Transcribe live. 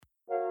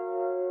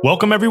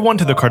Welcome, everyone,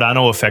 to the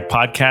Cardano Effect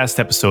Podcast,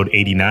 episode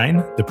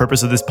 89. The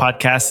purpose of this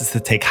podcast is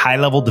to take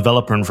high-level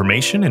developer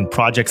information and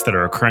projects that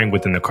are occurring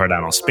within the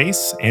Cardano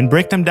space and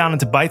break them down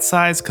into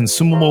bite-sized,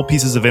 consumable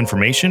pieces of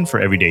information for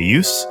everyday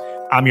use.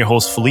 I'm your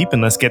host, Philippe,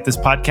 and let's get this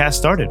podcast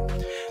started.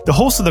 The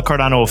hosts of the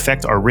Cardano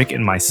Effect are Rick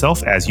and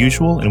myself, as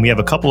usual, and we have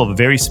a couple of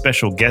very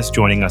special guests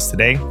joining us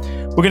today.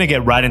 We're going to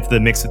get right into the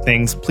mix of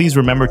things. Please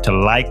remember to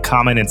like,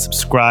 comment, and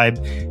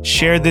subscribe.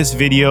 Share this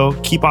video.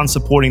 Keep on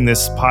supporting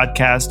this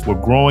podcast. We're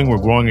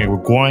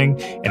growing,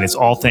 and it's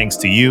all thanks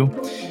to you.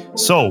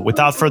 So,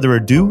 without further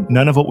ado,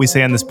 none of what we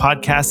say on this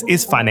podcast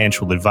is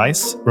financial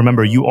advice.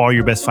 Remember, you are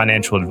your best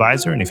financial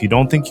advisor, and if you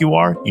don't think you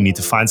are, you need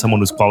to find someone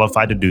who's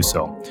qualified to do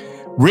so.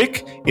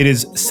 Rick, it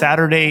is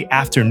Saturday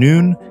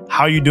afternoon.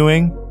 How are you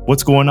doing?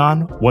 What's going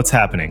on? What's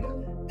happening?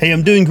 Hey,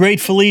 I'm doing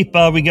great,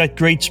 Philippe. We got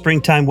great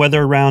springtime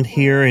weather around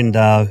here, and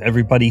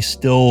everybody's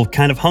still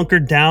kind of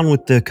hunkered down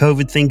with the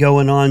COVID thing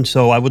going on.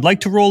 So I would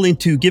like to roll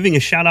into giving a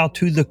shout out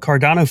to the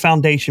Cardano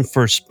Foundation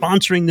for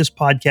sponsoring this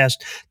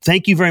podcast.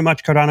 Thank you very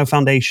much, Cardano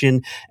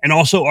Foundation. And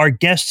also our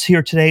guests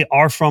here today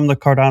are from the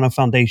Cardano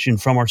Foundation,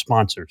 from our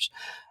sponsors.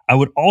 I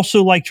would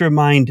also like to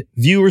remind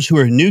viewers who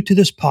are new to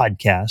this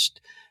podcast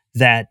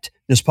that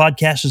this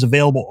podcast is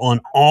available on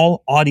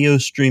all audio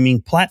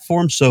streaming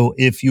platforms. So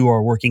if you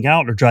are working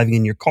out or driving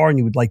in your car and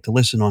you would like to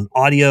listen on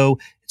audio,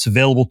 it's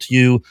available to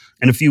you.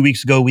 And a few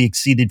weeks ago, we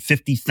exceeded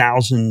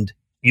 50,000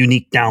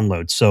 unique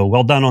downloads. So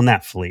well done on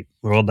that, Philippe.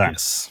 Well done.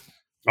 Yes.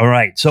 All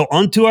right. So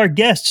on to our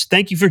guests.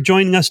 Thank you for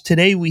joining us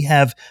today. We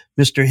have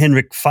Mr.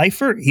 Henrik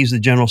Pfeiffer. He's the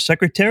General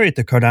Secretary at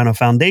the Cardano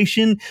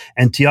Foundation,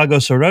 and Tiago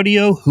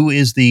Sorodio, who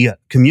is the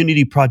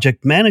Community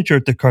Project Manager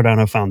at the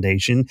Cardano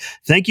Foundation.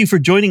 Thank you for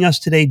joining us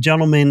today,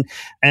 gentlemen.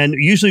 And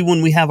usually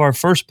when we have our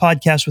first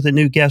podcast with a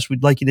new guest,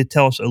 we'd like you to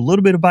tell us a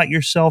little bit about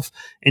yourself.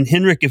 And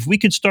Henrik, if we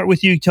could start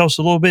with you, tell us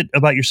a little bit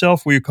about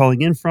yourself, where you're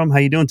calling in from. How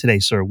you doing today,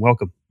 sir?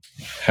 Welcome.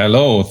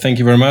 Hello. Thank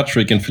you very much,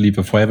 Rick and Felipe,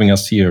 for having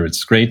us here.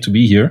 It's great to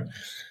be here.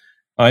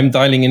 I'm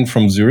dialing in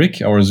from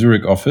Zurich, our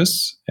Zurich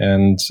office,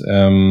 and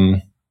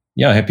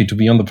happy to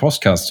be on the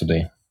podcast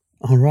today.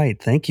 All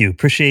right. Thank you.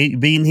 Appreciate you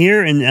being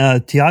here.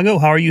 And Tiago,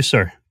 how are you,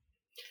 sir?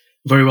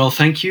 Very well,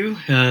 thank you.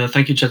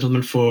 Thank you,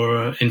 gentlemen,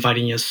 for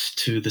inviting us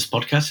to this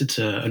podcast. It's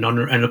an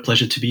honor and a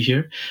pleasure to be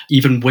here.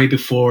 Even way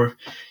before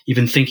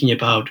even thinking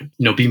about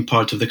being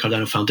part of the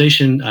Cardano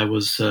Foundation, I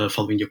was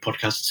following your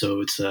podcast, so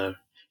it's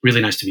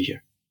really nice to be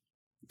here.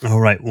 All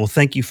right. Well,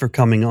 thank you for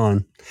coming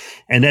on.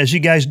 And as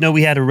you guys know,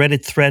 we had a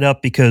Reddit thread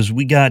up because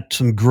we got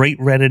some great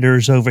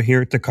Redditors over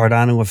here at the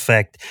Cardano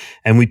Effect.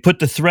 And we put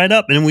the thread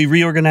up and then we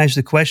reorganized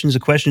the questions.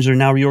 The questions are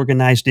now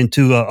reorganized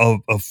into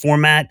a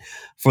format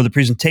for the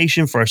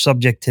presentation for our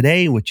subject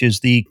today, which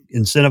is the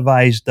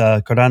incentivized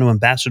Cardano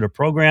Ambassador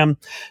Program.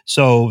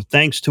 So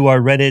thanks to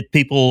our Reddit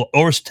people,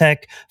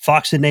 Orstech,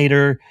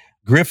 Foxinator,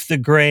 Griff the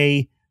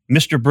Gray,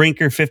 Mr.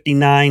 Brinker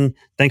 59,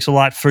 thanks a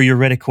lot for your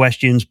Reddit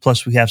questions.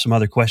 Plus, we have some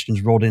other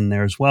questions rolled in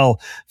there as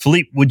well.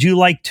 Philippe, would you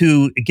like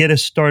to get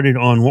us started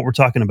on what we're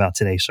talking about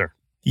today, sir?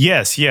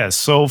 Yes.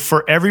 So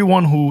for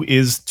everyone who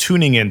is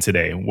tuning in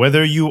today,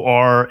 whether you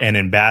are an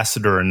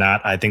ambassador or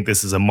not, I think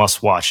this is a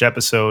must-watch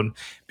episode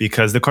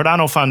because the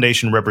Cardano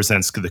Foundation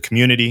represents the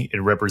community.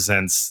 It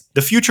represents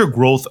the future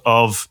growth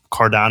of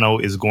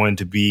Cardano is going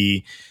to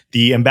be,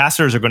 the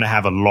ambassadors are going to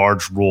have a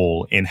large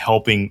role in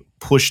helping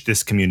push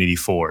this community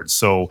forward.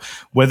 So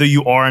whether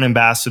you are an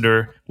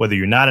ambassador, whether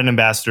you're not an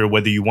ambassador,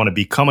 whether you want to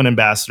become an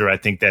ambassador, I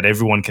think that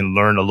everyone can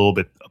learn a little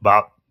bit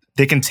about,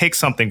 they can take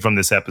something from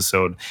this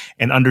episode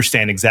and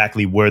understand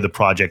exactly where the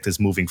project is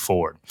moving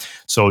forward.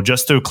 So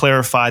just to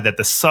clarify that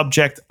the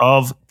subject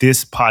of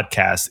this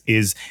podcast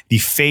is the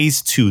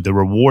phase 2, the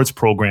rewards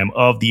program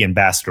of the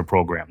ambassador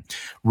program.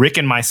 Rick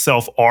and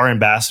myself are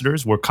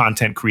ambassadors. We're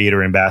content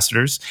creator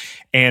ambassadors.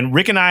 And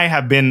Rick and I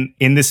have been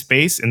in this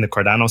space, in the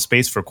Cardano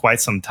space, for quite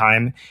some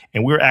time.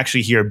 And we were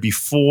actually here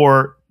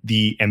before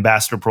the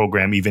ambassador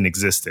program even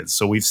existed.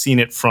 So we've seen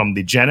it from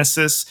the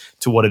genesis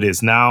to what it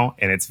is now,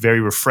 and it's very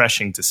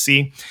refreshing to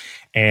see.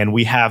 And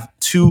we have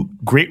two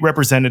great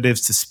representatives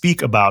to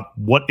speak about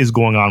what is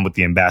going on with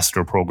the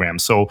ambassador program.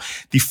 So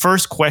the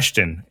first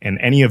question, and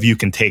any of you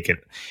can take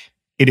it,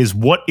 it is,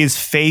 what is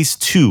phase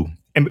 2?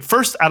 And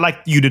first, I'd like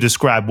you to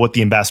describe what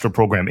the ambassador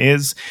program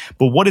is,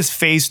 but what is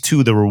phase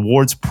 2, the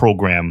rewards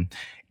program?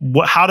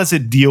 How does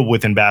it deal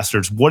with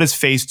ambassadors? What is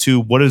phase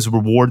 2? What does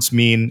rewards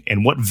mean?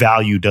 And what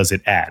value does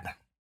it add?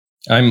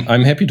 I'm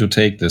happy to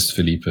take this,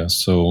 Felipe.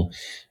 So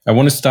I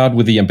want to start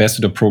with the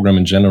ambassador program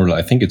in general.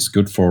 I think it's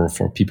good for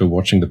people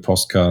watching the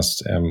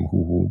podcast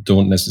who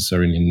don't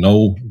necessarily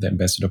know the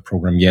ambassador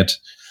program yet.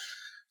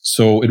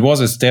 So it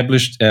was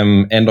established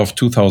end of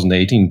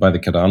 2018 by the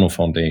Cardano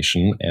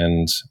Foundation,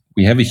 and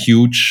we have a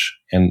huge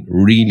and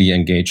really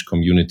engaged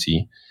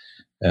community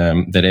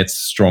that adds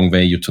strong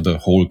value to the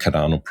whole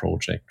Cardano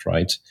project,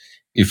 right?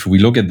 If we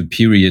look at the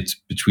period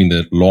between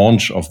the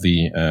launch of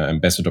the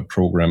ambassador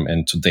program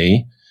and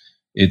today,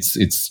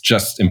 it's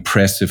just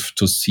impressive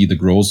to see the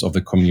growth of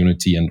the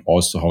community and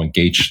also how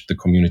engaged the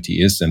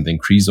community is and the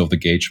increase of the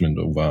engagement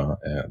over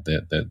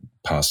the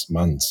past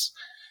months.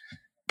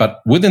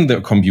 But within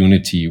the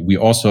community, we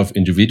also have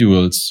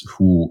individuals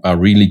who are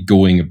really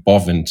going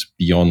above and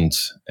beyond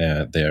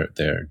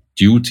their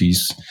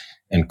duties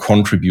and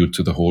contribute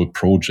to the whole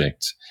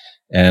project.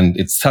 And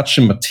it's such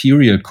a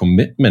material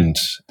commitment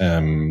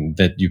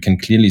that you can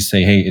clearly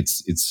say, hey,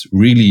 it's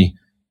really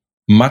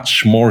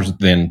much more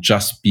than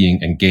just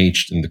being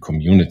engaged in the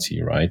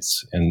community, right?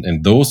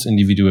 And those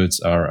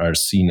individuals are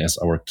seen as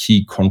our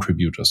key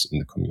contributors in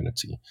the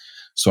community.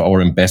 So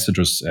our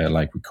ambassadors,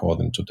 like we call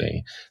them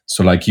today.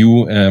 So like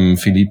you,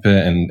 Felipe,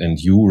 and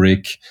you,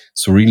 Rick.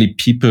 So really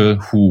people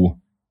who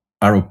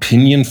are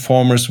opinion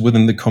formers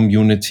within the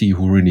community,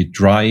 who really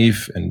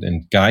drive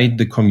and guide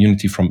the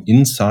community from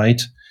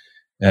inside,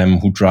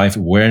 who drive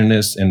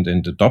awareness and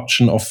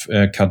adoption of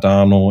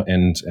Cardano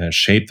and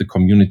shape the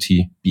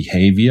community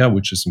behavior,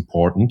 which is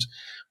important.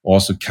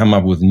 Also come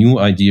up with new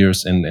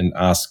ideas and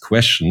ask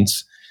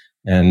questions,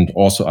 and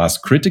also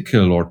ask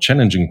critical or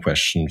challenging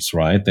questions,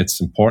 right?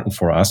 That's important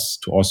for us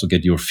to also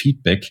get your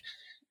feedback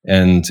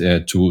and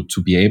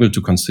to be able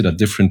to consider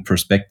different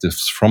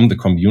perspectives from the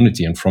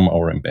community and from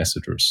our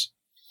ambassadors.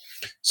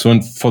 So,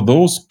 and for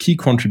those key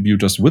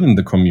contributors within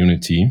the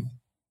community,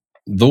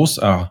 those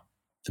are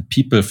the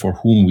people for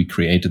whom we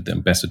created the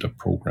ambassador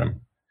program.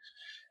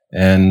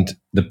 And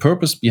the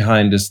purpose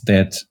behind is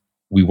that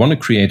we want to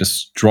create a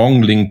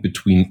strong link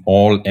between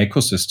all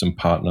ecosystem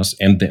partners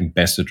and the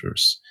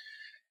ambassadors.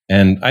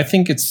 And I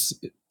think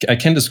I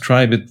can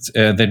describe it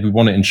that we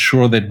want to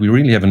ensure that we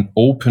really have an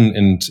open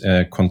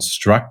and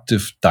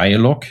constructive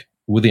dialogue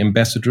with the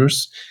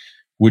ambassadors,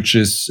 which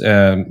is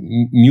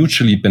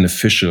mutually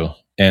beneficial.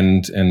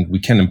 And we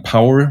can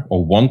empower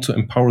or want to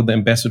empower the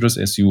ambassadors,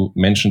 as you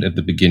mentioned at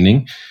the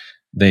beginning.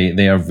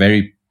 They are a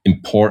very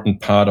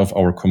important part of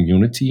our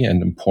community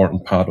and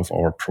important part of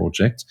our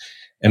project.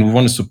 And we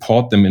want to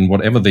support them in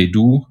whatever they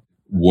do,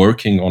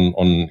 working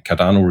on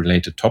Cardano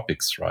related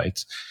topics, right?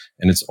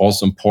 And it's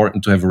also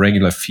important to have a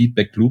regular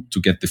feedback loop to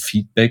get the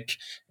feedback.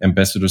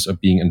 Ambassadors are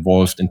being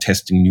involved in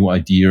testing new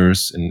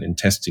ideas and in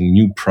testing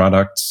new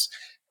products,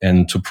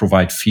 and to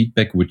provide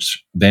feedback,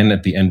 which then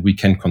at the end we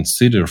can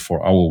consider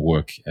for our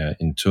work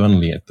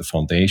internally at the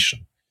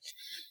foundation.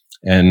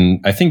 And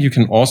I think you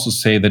can also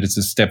say that it's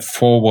a step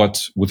forward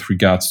with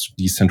regards to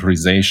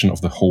decentralization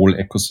of the whole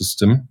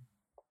ecosystem.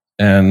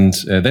 And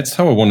that's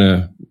how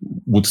I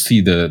would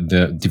see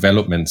the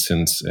development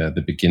since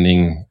the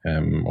beginning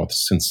or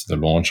since the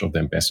launch of the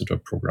ambassador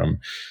program.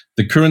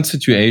 The current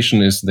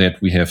situation is that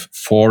we have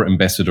 4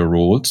 ambassador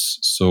roles.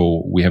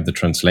 So we have the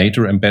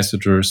translator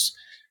ambassadors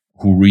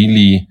who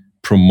really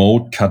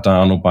promote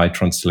Cardano by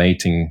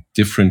translating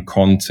different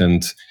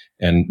content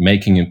and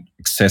making it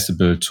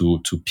accessible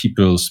to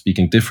people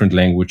speaking different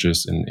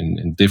languages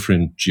in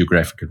different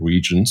geographical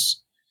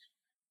regions.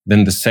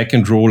 Then the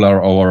second role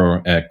are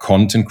our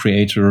content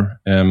creator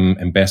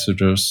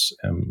ambassadors,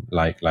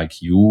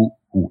 like you,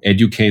 who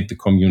educate the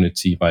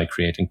community by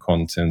creating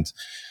content,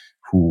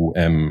 who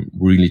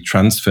really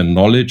transfer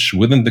knowledge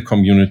within the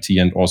community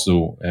and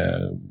also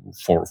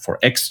for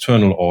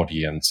external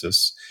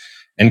audiences,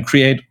 and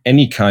create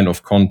any kind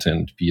of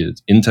content, be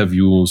it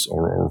interviews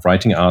or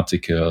writing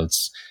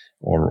articles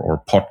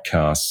or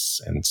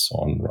podcasts and so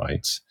on,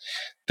 right?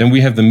 Then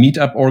we have the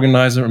meetup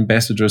organizer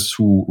ambassadors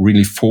who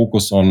really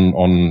focus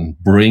on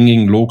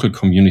bringing local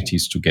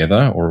communities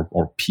together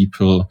or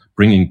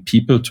bringing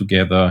people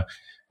together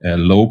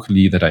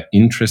locally that are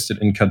interested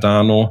in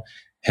Cardano,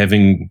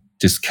 having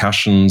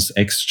discussions,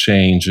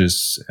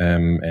 exchanges,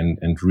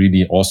 and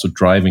really also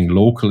driving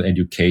local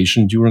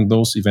education during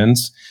those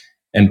events,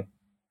 and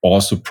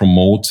also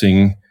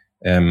promoting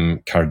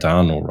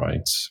Cardano,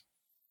 right?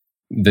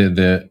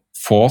 The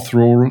fourth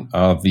role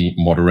are the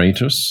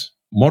moderators.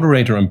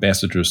 Moderator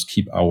ambassadors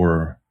keep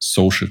our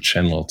social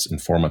channels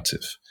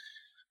informative.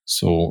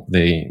 So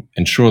they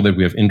ensure that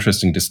we have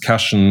interesting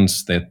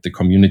discussions, that the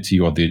community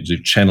or the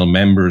channel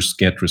members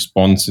get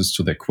responses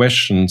to their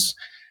questions.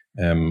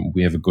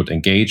 We have a good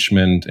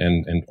engagement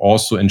and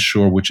also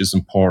ensure, which is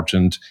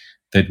important,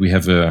 that we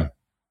have a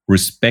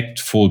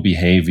respectful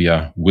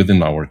behavior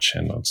within our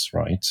channels,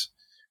 right?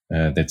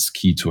 That's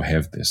key to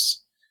have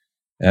this.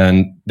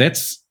 And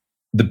that's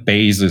the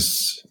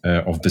basis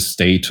of the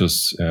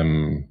status.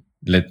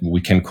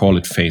 We can call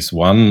it phase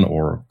 1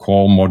 or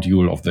core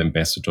module of the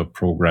ambassador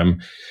program.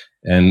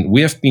 And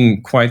we have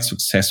been quite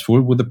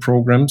successful with the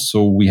program.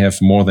 So we have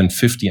more than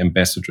 50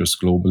 ambassadors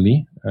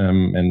globally.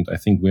 And I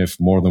think we have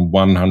more than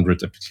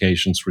 100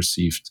 applications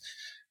received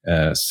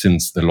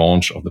since the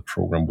launch of the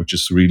program, which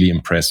is really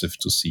impressive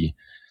to see.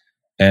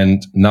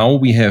 And now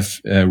we have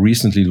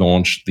recently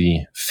launched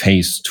the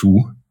phase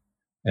 2.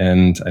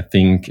 And I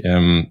think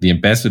the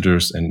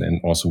ambassadors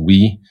and also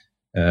we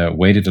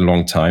waited a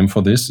long time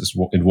for this.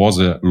 It was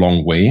a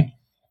long way,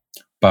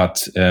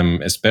 but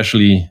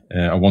especially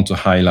I want to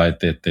highlight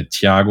that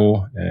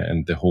Thiago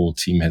and the whole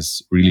team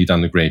has really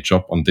done a great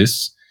job on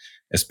this,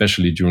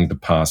 especially during the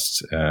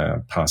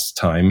past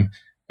time.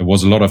 It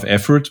was a lot of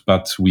effort,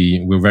 but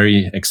we were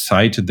very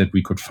excited that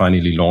we could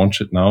finally launch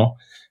it now.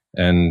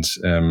 And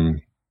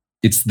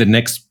it's the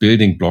next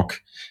building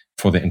block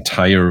for the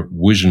entire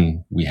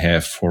vision we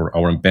have for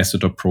our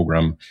ambassador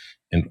program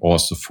and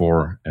also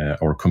for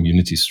our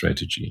community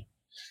strategy.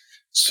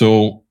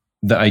 So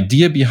the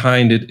idea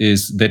behind it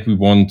is that we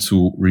want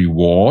to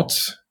reward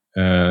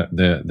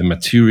the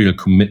material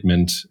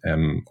commitment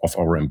of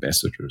our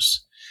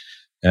ambassadors.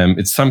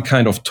 It's some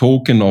kind of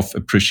token of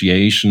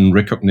appreciation,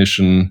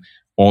 recognition,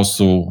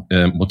 also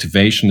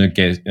motivational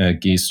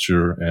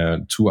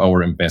gesture to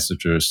our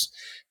ambassadors.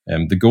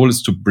 The goal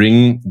is to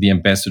bring the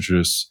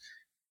ambassadors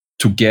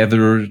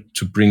together,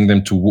 to bring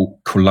them to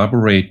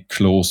collaborate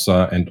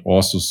closer and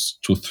also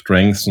to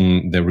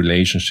strengthen their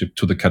relationship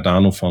to the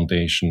Cardano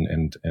Foundation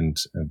and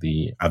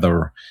the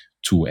other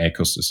two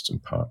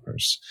ecosystem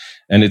partners.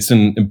 And it's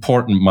an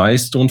important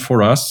milestone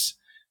for us.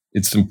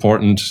 It's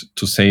important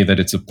to say that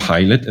it's a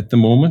pilot at the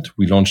moment.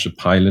 We launched a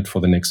pilot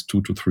for the next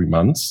 2 to 3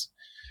 months,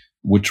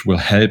 which will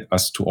help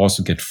us to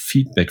also get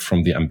feedback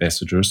from the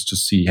ambassadors to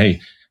see, hey,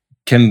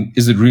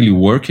 is it really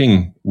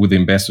working with the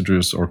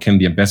ambassadors, or can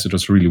the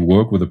ambassadors really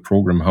work with the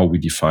program how we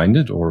defined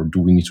it, or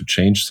do we need to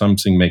change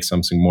something, make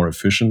something more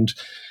efficient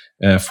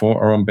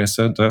for our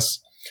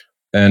ambassadors?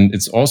 And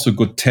it's also a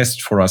good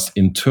test for us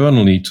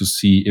internally to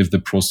see if the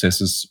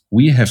processes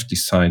we have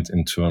designed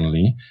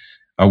internally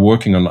are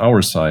working on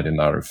our side and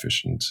are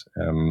efficient.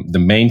 The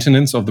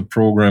maintenance of the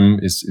program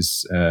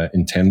is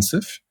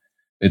intensive.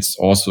 It's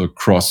also a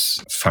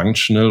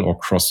cross-functional or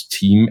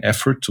cross-team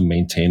effort to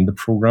maintain the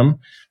program.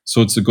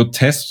 So it's a good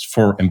test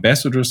for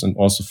ambassadors and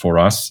also for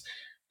us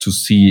to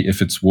see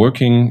if it's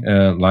working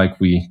like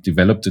we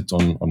developed it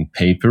on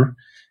paper.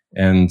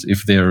 And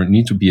if there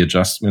need to be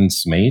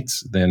adjustments made,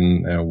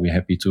 then we're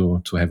happy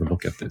to have a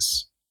look at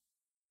this.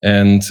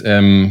 And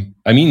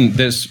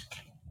there's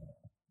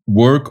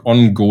work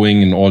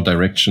ongoing in all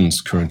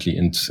directions currently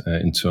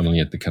internally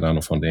at the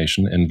Cardano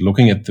Foundation. And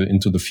looking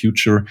into the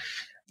future,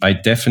 I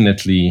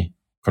definitely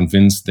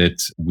convinced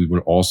that we will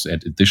also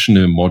add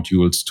additional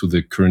modules to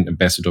the current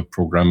ambassador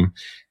program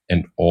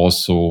and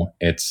also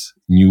add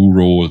new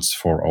roles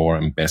for our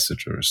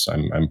ambassadors.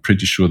 I'm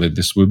pretty sure that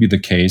this will be the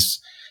case.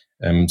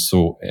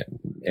 So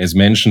as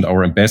mentioned,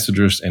 our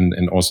ambassadors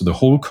and also the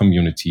whole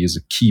community is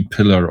a key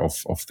pillar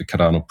of the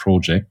Cardano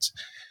project.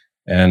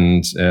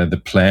 And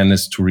the plan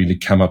is to really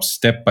come up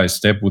step by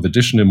step with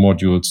additional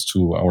modules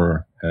to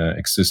our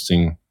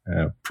existing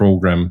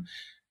program,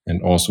 and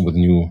also with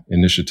new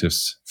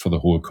initiatives for the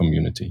whole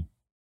community.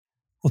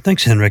 Well,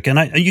 thanks, Henrik. And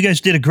you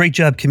guys did a great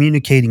job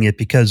communicating it,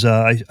 because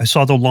I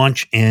saw the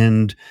launch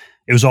and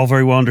it was all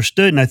very well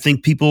understood. And I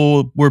think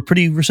people were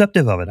pretty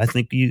receptive of it. I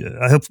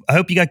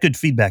hope you got good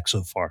feedback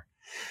so far.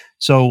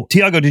 So,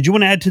 Tiago, did you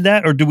want to add to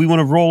that, or do we want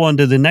to roll on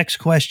to the next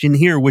question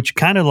here, which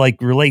kind of like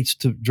relates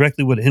to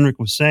directly what Henrik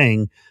was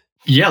saying?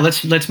 Yeah,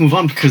 let's move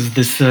on, because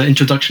this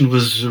introduction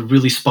was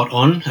really spot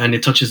on, and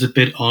it touches a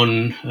bit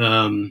on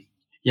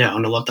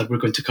on a lot that we're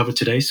going to cover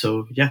today.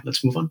 So yeah,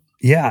 let's move on.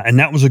 Yeah, and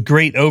that was a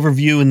great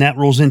overview, and that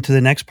rolls into the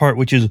next part,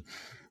 which is,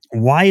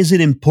 why is it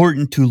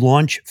important to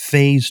launch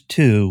phase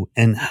 2,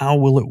 and how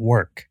will it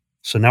work?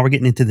 So now we're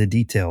getting into the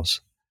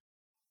details.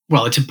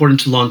 Well, it's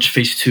important to launch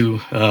phase 2,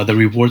 the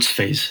rewards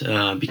phase,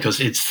 because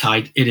it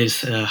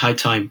is high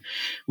time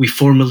we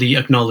formally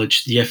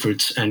acknowledge the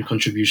efforts and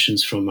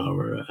contributions from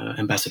our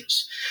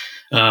ambassadors.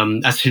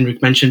 As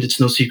Henrik mentioned, it's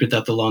no secret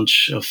that the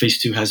launch of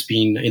phase 2 has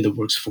been in the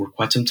works for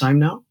quite some time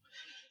now,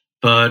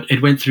 but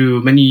it went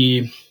through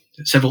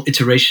several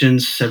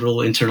iterations,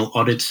 several internal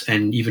audits,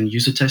 and even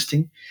user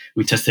testing.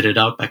 We tested it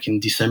out back in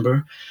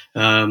December,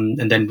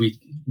 and then we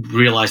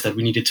realized that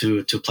we needed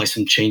to apply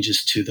some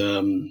changes to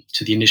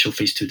the initial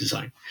phase 2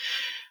 design.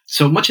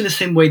 So much in the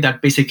same way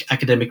that basic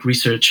academic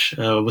research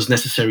was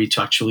necessary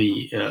to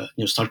actually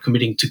start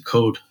committing to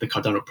code the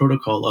Cardano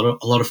protocol,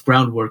 a lot of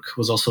groundwork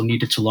was also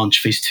needed to launch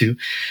phase 2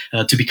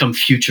 to become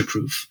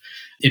future-proof.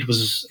 It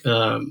was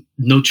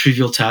no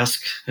trivial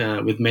task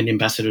with many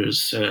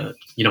ambassadors,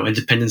 and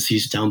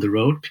dependencies down the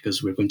road,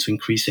 because we're going to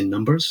increase in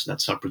numbers.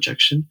 That's our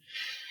projection.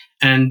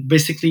 And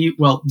basically,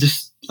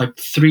 there's like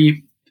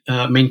 3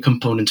 main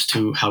components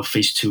to how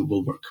phase 2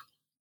 will work.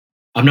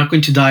 I'm not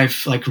going to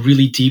dive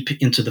really deep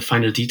into the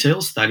finer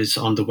details. That is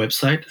on the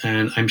website,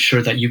 and I'm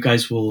sure that you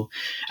guys will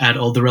add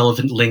all the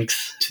relevant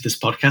links to this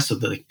podcast so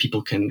that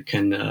people can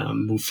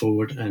move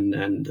forward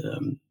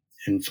and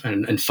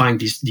find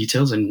these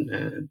details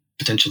and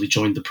potentially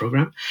join the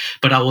program.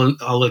 But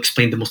I'll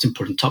explain the most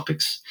important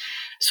topics.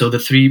 So the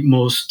 3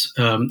 most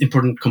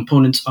important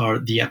components are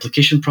the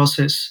application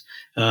process,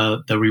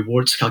 the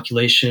rewards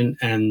calculation,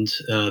 and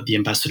the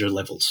ambassador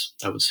levels,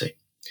 I would say.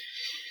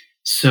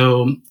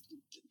 So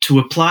to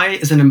apply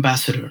as an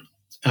ambassador,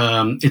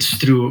 it's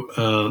through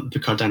the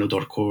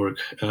Cardano.org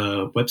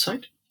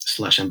website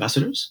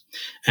 /ambassadors,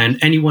 and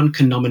anyone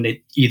can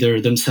nominate either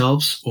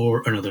themselves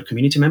or another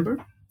community member.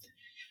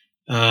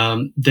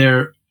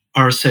 Their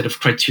our set of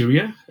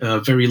criteria,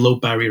 very low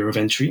barrier of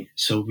entry.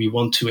 So we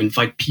want to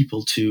invite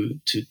people to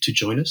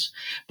join us,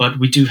 but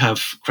we do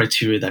have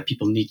criteria that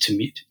people need to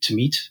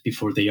meet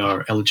before they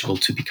are eligible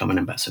to become an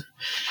ambassador.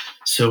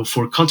 So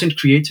for content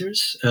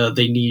creators,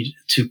 they need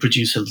to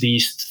produce at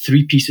least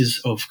 3 pieces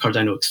of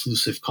Cardano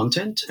exclusive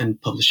content and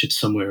publish it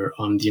somewhere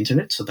on the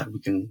internet so that we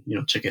can,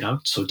 check it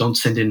out. So don't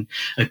send in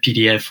a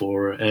PDF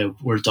or a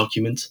Word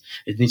document.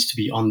 It needs to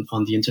be on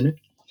the internet.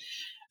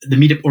 The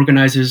meetup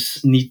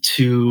organizers need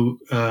to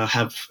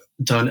have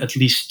done at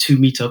least 2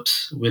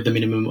 meetups with a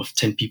minimum of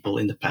 10 people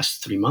in the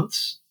past 3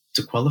 months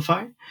to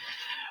qualify.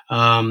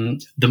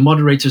 The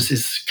moderators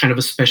is kind of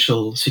a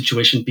special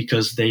situation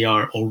because they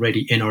are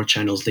already in our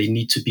channels. They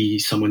need to be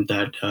someone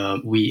that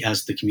we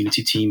as the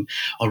community team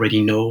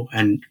already know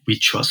and we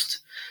trust,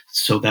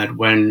 so that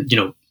when,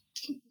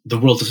 the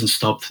world doesn't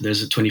stop,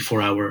 there's a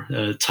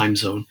 24-hour time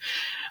zone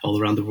all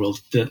around the world.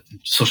 The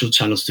social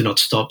channels do not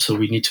stop. So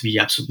we need to be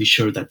absolutely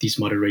sure that these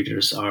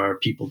moderators are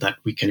people that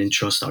we can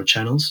entrust our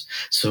channels.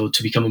 So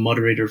to become a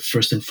moderator,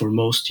 first and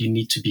foremost, you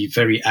need to be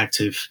very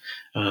active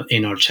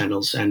in our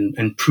channels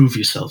and prove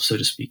yourself, so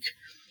to speak.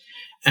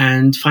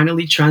 And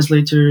finally,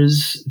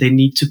 translators, they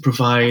need to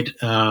provide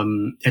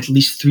at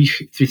least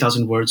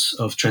 3,000 words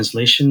of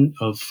translation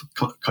of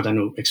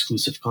Cardano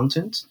exclusive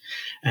content.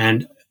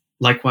 And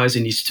likewise,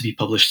 it needs to be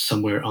published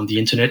somewhere on the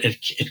internet.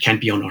 It can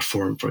be on our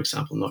forum, for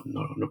example,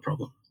 no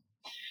problem.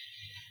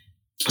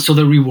 So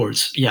the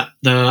rewards,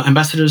 the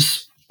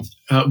ambassadors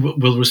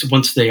will receive,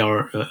 once they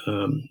are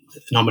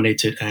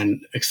nominated and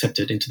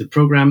accepted into the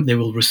program, they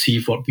will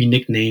receive what we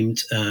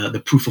nicknamed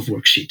the proof of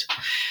work sheet,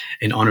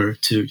 in honor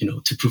to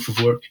proof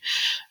of work.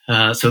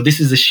 So this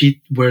is a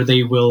sheet where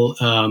they will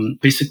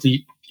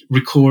basically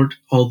record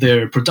all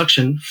their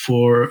production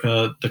for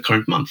the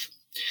current month.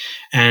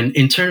 And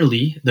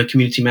internally, the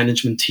community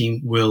management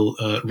team will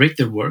rate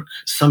their work,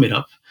 sum it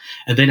up,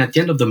 and then at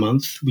the end of the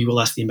month, we will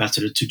ask the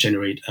ambassador to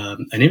generate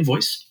an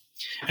invoice.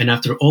 And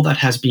after all that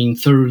has been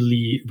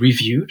thoroughly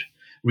reviewed,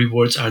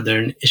 rewards are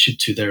then issued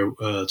to their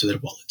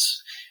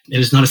wallets. It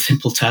is not a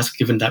simple task,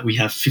 given that we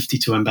have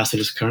 52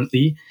 ambassadors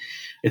currently.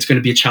 It's going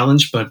to be a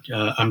challenge, but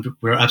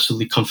we're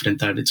absolutely confident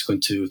that it's going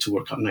to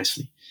work out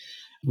nicely.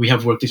 We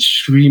have worked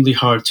extremely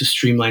hard to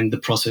streamline the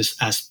process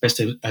as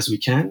best as we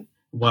can,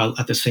 while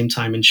at the same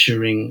time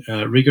ensuring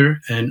rigor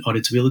and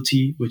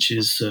auditability, which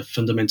is a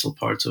fundamental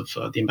part of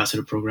the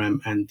Ambassador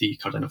Program and the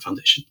Cardano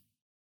Foundation.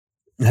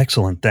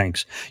 Excellent.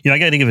 Thanks. I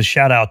got to give a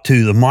shout out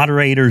to the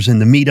moderators and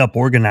the meetup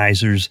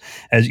organizers.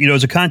 As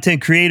as a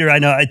content creator, I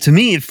know to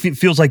me, it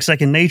feels like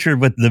second nature,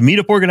 but the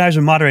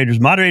meetup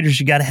moderators,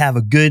 you got to have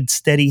a good,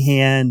 steady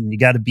hand. You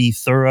got to be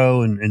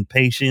thorough and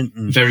patient.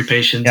 And, very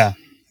patient. Yeah.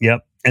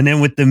 Yep. And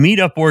then with the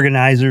meetup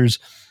organizers,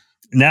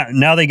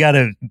 now they got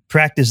to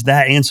practice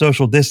that and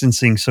social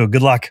distancing. So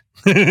good luck.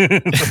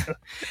 Good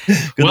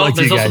luck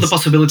there's also the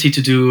possibility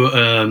to do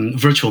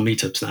virtual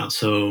meetups now,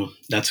 so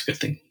that's a good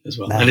thing as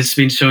well. Nice. And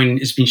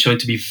it's been shown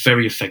to be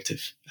very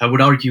effective. I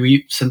would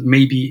argue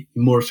maybe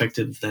more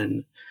effective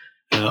than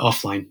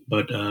offline,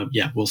 but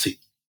we'll see.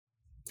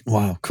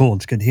 Wow, cool!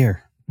 It's good to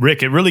hear.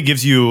 Rick, it really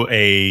gives you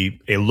a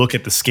look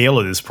at the scale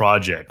of this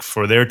project.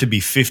 For there to be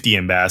 50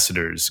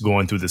 ambassadors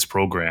going through this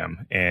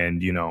program,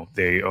 and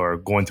they are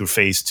going through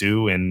phase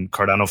 2, and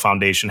Cardano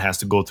Foundation has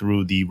to go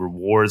through the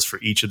rewards for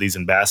each of these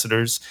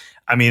ambassadors.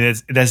 I mean,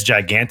 that's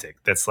gigantic.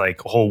 That's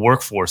like a whole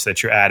workforce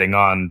that you're adding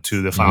on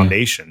to the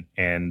foundation.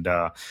 And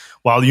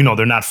while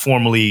they're not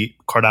formally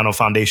Cardano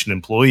Foundation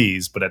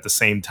employees, but at the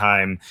same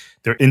time,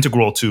 they're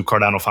integral to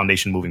Cardano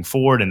Foundation moving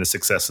forward and the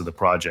success of the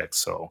project.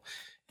 So,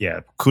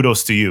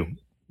 kudos to you.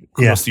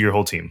 Kudos to your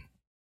whole team.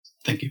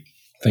 Thank you.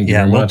 Thank you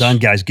very much. Well done,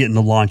 guys, getting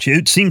the launch.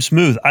 It seemed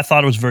smooth. I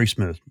thought it was very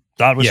smooth.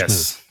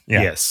 Smooth.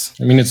 Yeah. Yes.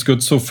 I mean, it's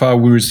good so far.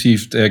 We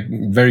received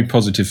very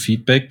positive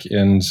feedback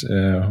and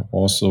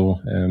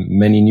also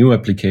many new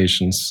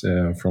applications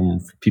from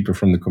people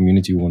from the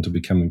community who want to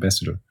become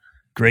ambassador.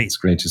 Great. It's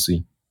great to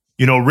see.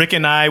 Rick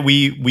and I,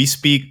 we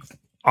speak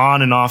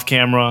on and off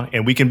camera,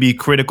 and we can be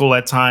critical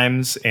at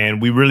times,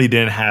 and we really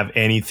didn't have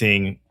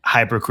anything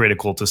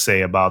hypercritical to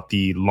say about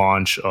the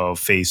launch of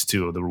phase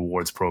 2 of the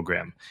rewards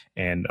program.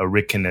 And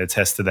Rick can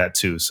attest to that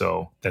too.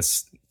 So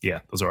those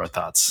are our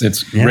thoughts.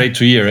 It's great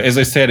to hear. As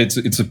I said,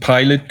 it's a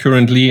pilot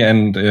currently,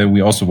 and we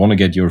also want to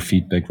get your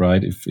feedback,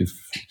 right? If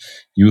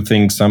you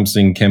think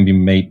something can be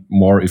made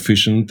more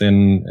efficient,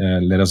 then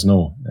let us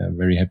know.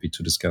 Very happy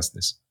to discuss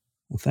this.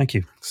 Well, thank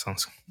you.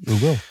 Sounds good.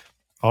 We will.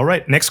 All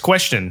right. Next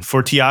question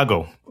for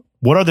Tiago.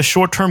 What are the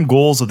short-term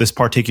goals of this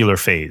particular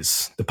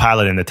phase, the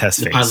pilot and the test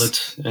phase? The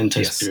pilot and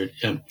test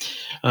period,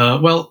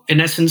 well,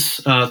 in essence,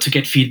 to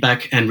get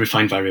feedback and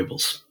refine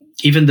variables.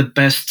 Even the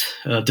best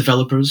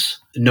developers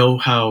know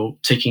how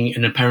taking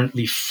an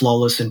apparently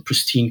flawless and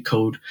pristine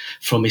code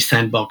from a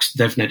sandbox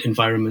DevNet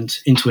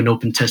environment into an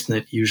open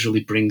testnet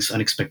usually brings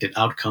unexpected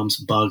outcomes,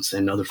 bugs,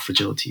 and other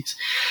fragilities.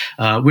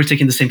 We're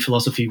taking the same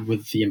philosophy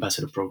with the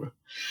Ambassador Program.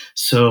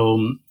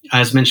 So,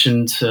 as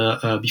mentioned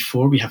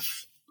before, we have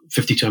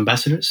 52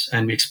 ambassadors,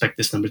 and we expect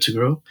this number to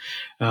grow.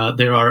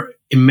 There are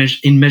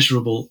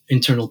immeasurable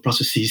internal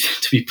processes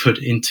to be put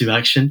into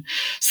action,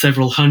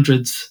 several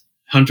hundred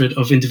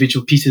of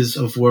individual pieces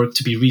of work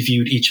to be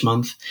reviewed each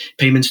month,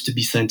 payments to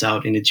be sent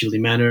out in a duly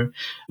manner.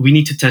 We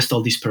need to test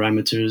all these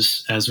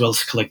parameters as well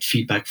as collect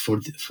feedback for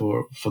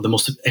the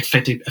most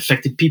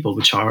affected people,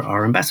 which are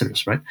our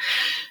ambassadors, right?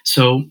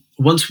 So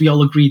once we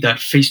all agree that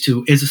phase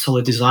 2 is a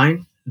solid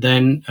design,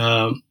 then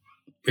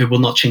it will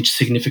not change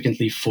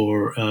significantly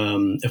for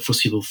a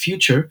foreseeable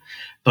future.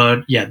 But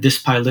yeah,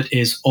 this pilot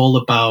is all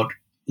about,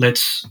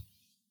 let's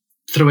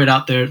throw it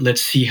out there.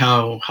 Let's see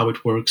how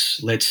it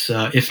works. Let's,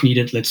 if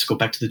needed, let's go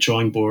back to the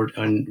drawing board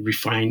and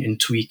refine and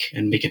tweak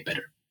and make it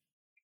better.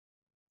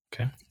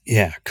 Okay.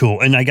 Yeah,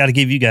 cool. And I got to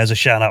give you guys a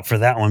shout out for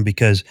that one,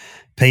 because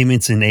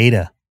payments in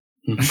ADA.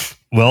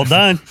 Mm-hmm. Well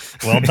done.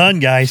 Well done,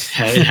 guys.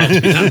 It had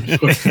to be done, of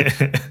course.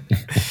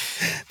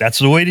 That's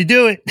the way to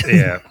do it.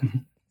 Yeah,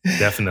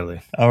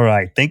 definitely. All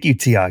right. Thank you,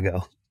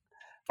 Tiago.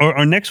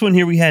 Our next one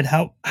here, we had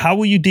how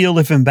will you deal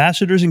if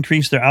ambassadors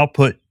increase their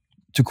output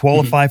to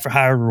qualify for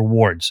higher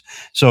rewards?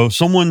 So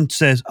someone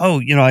says,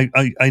 oh,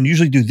 I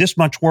usually do this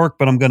much work,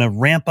 but I'm going to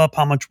ramp up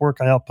how much work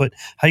I output.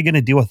 How are you going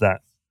to deal with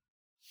that?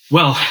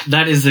 Well,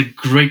 that is a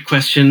great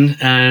question,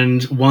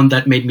 and one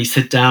that made me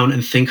sit down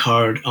and think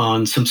hard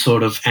on some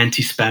sort of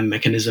anti-spam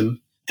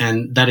mechanism.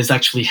 And that is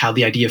actually how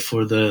the idea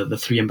for the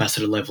 3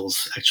 ambassador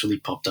levels actually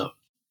popped up.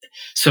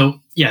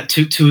 So yeah,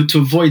 to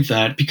avoid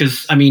that,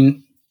 because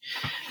when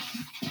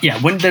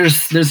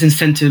there's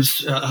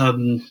incentives,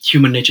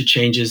 human nature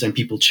changes and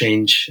people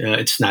change.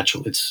 It's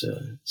natural. It's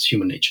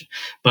human nature.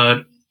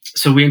 But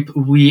so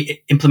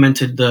we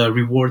implemented the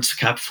rewards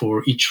cap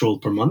for each role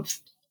per month.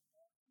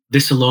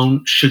 This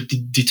alone should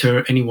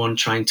deter anyone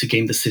trying to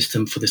game the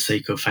system for the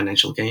sake of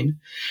financial gain.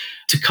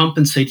 To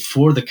compensate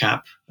for the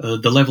cap,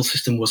 the level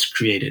system was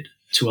created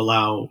to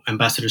allow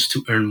ambassadors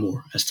to earn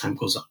more as time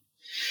goes on.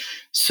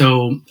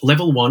 So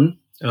level 1,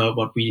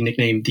 what we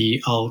nicknamed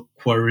the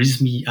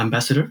Al-Khwarizmi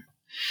ambassador,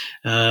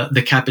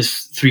 the cap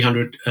is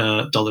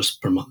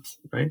 $300 per month,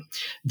 right?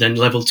 Then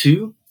level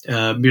 2,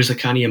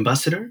 Mirzakhani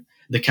ambassador,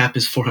 the cap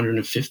is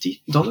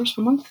 $450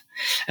 per month.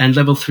 And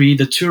level 3,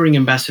 the Turing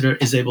ambassador,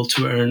 is able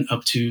to earn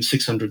up to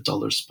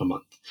 $600 per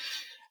month.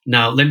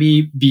 Now, let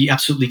me be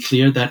absolutely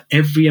clear that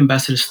every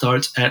ambassador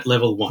starts at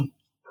level 1.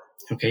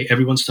 Okay,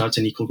 everyone starts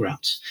in equal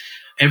grounds.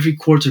 Every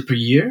quarter per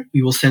year,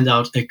 we will send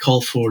out a call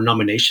for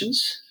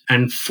nominations,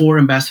 and 4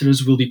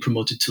 ambassadors will be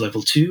promoted to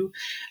level 2,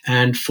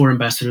 and 4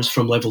 ambassadors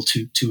from level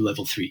 2 to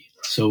level 3.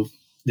 So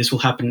this will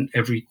happen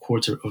every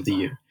quarter of the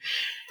year.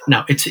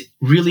 Now, it's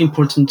really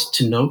important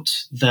to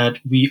note that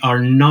we are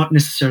not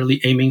necessarily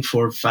aiming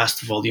for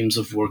vast volumes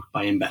of work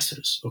by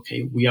ambassadors,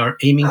 okay? We are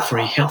aiming for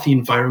a healthy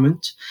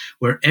environment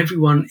where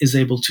everyone is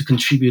able to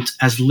contribute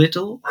as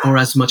little or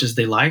as much as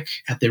they like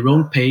at their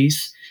own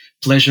pace,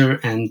 pleasure,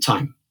 and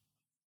time.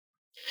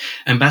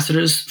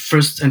 Ambassadors,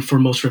 first and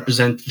foremost,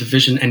 represent the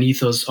vision and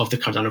ethos of the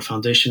Cardano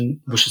Foundation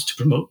wishes to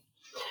promote.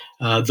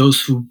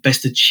 Those who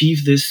best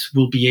achieve this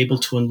will be able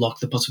to unlock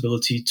the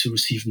possibility to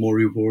receive more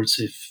rewards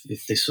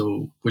if they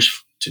so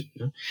wish to.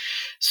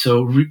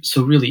 So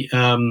really,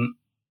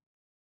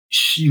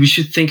 we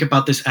should think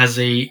about this as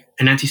an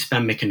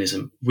anti-spam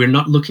mechanism. We're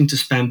not looking to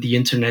spam the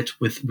internet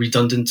with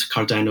redundant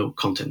Cardano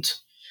content.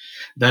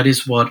 That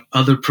is what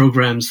other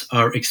programs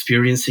are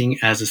experiencing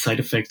as a side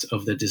effect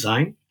of the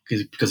design.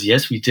 Because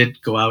yes, we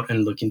did go out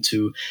and look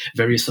into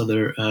various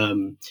other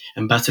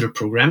ambassador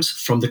programs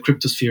from the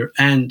cryptosphere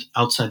and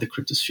outside the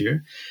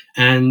cryptosphere.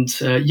 And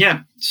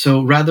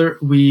so rather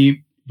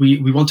we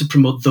want to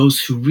promote those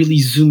who really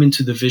zoom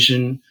into the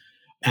vision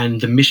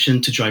and the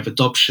mission to drive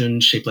adoption,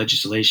 shape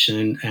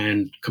legislation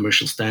and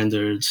commercial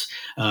standards,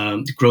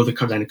 to grow the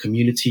Cardano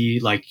community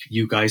like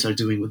you guys are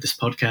doing with this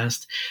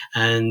podcast,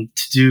 and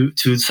to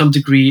some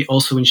degree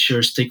also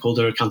ensure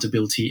stakeholder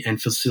accountability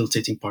and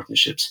facilitating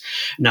partnerships.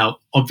 Now,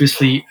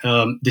 obviously,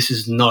 this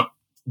is not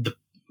the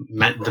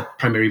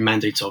primary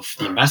mandate of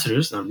the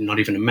ambassadors, not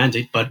even a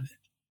mandate, but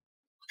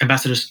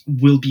ambassadors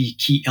will be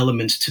key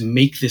elements to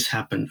make this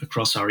happen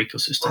across our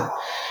ecosystem.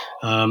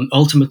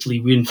 Ultimately,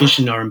 we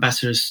envision our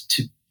ambassadors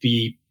to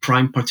be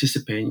prime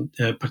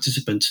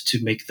participants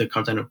to make the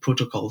Cardano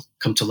protocol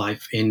come to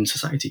life in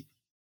society.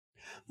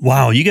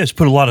 Wow, you guys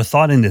put a lot of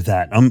thought into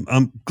that.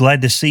 I'm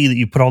glad to see that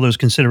you put all those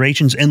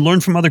considerations and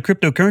learn from other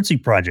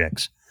cryptocurrency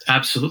projects.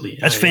 Absolutely.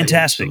 That's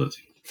fantastic.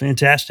 Absolutely.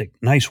 Fantastic.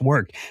 Nice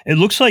work. It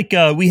looks like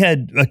we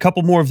had a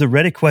couple more of the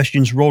Reddit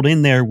questions rolled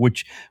in there,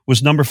 which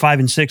was number 5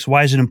 and 6.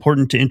 Why is it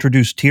important to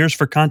introduce tiers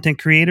for content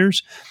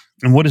creators?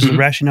 And what is the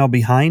rationale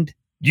behind?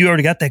 You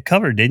already got that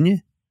covered, didn't you?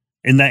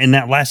 In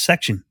that last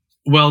section.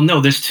 Well, no,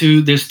 there's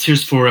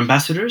tiers for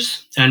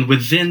ambassadors, and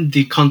within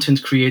the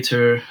content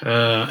creator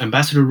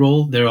ambassador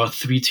role, there are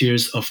 3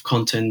 tiers of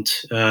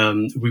content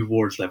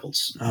reward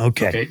levels.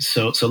 Okay.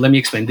 So let me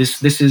explain.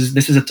 This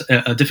is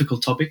a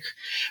difficult topic,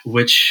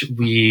 which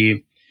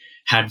we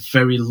had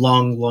very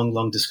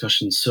long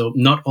discussions. So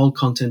not all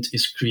content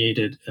is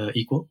created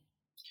equal.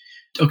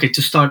 Okay,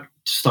 to start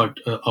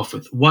off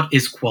with, what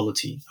is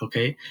quality?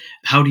 Okay,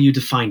 how do you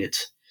define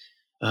it?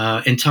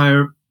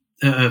 Entire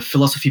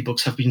philosophy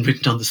books have been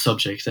written on the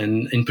subject,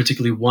 and in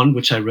particular one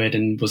which I read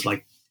and was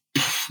like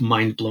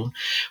mind blown,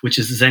 which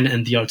is Zen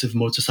and the Art of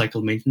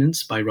Motorcycle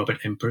Maintenance by Robert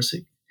M.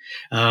 Pirsig,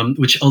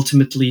 which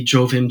ultimately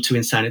drove him to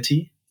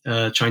insanity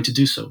trying to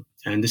do so.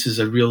 And this is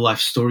a real life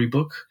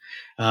storybook.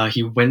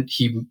 He went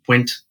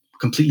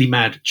completely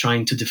mad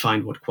trying to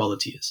define what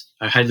quality is.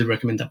 I highly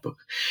recommend that book.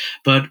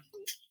 But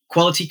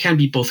quality can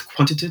be both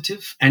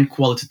quantitative and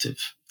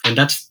qualitative. And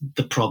that's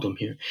the problem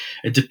here.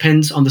 It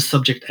depends on the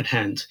subject at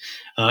hand.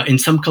 In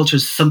some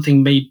cultures,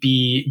 something may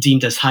be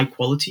deemed as high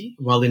quality,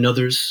 while in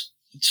others,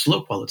 it's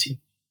low quality,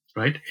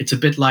 right? It's a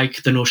bit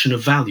like the notion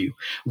of value.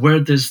 Where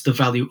does the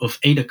value of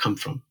ADA come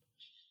from?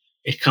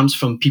 It comes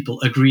from people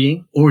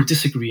agreeing or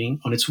disagreeing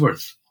on its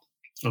worth.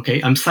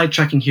 Okay, I'm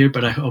sidetracking here,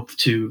 but I hope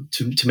to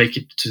make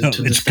it to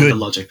understand the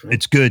logic. Right?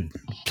 It's good.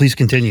 Please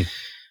continue.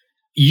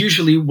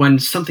 Usually, when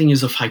something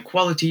is of high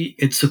quality,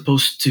 it's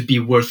supposed to be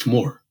worth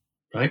more,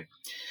 right?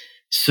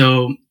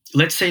 So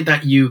let's say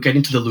that you get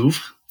into the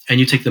Louvre and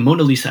you take the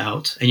Mona Lisa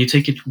out and you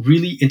take it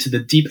really into the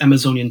deep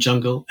Amazonian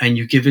jungle and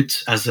you give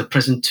it as a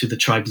present to the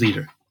tribe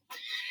leader.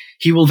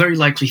 He will very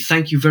likely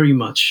thank you very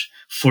much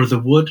for the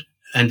wood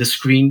and the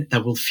screen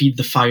that will feed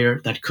the fire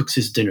that cooks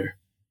his dinner,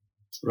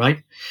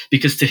 right?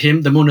 Because to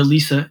him, the Mona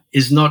Lisa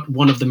is not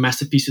one of the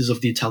masterpieces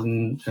of the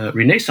Italian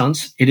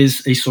Renaissance. It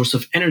is a source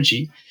of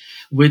energy,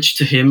 which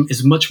to him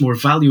is much more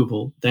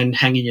valuable than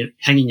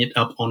hanging it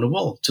up on a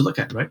wall to look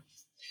at, right?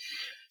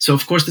 So,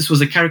 of course, this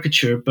was a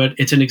caricature, but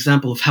it's an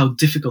example of how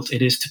difficult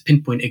it is to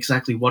pinpoint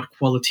exactly what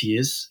quality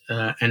is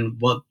and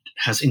what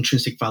has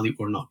intrinsic value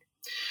or not.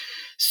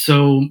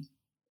 So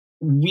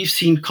we've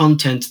seen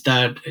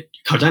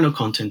Cardano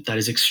content that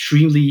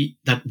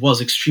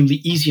was extremely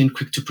easy and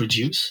quick to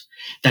produce,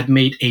 that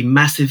made a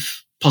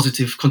massive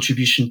positive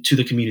contribution to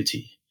the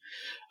community.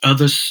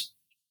 Others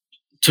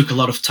took a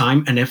lot of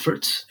time and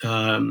effort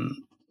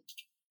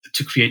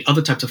to create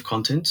other types of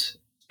content,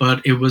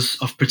 but it was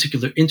of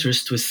particular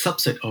interest to a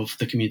subset of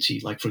the community,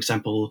 like, for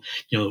example,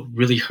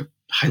 really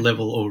high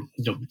level or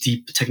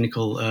deep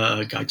technical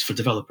guides for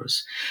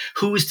developers.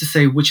 Who is to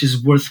say which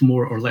is worth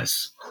more or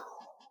less,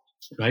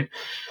 right?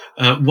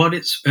 Would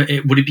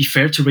it be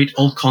fair to rate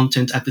all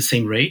content at the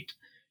same rate?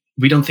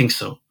 We don't think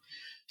so.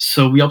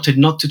 So we opted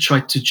not to try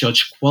to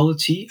judge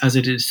quality, as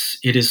it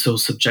is so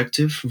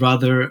subjective,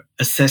 rather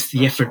assess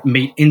the effort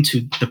made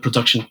into the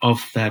production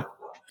of that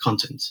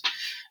content,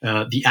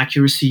 the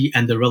accuracy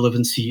and the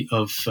relevancy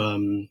of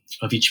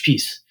each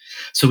piece.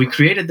 So we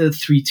created the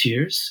 3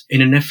 tiers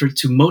in an effort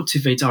to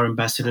motivate our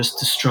ambassadors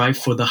to strive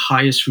for the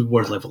highest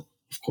reward level,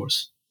 of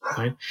course.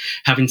 Right?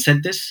 Having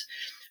said this,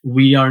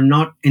 we are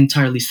not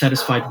entirely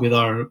satisfied with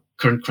our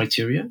current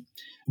criteria.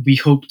 We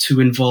hope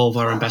to involve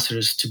our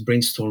ambassadors to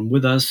brainstorm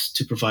with us,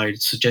 to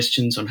provide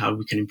suggestions on how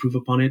we can improve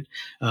upon it.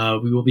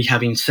 We will be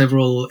having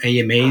several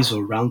AMAs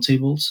or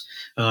roundtables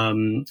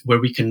where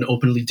we can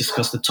openly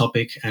discuss the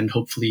topic and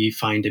hopefully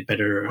find a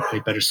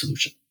better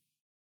solution.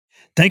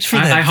 Thanks for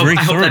that very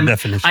thorough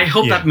definition. I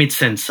hope that made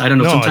sense. I don't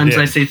know. Sometimes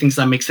I say things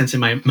that make sense in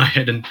my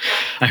head, and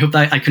I hope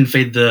that I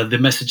conveyed the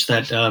message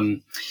that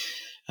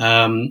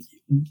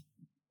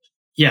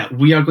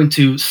we are going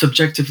to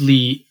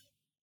subjectively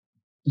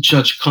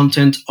judge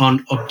content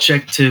on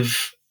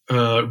objective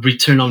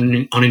return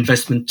on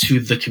investment to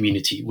the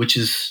community, which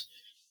is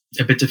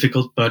a bit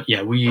difficult, but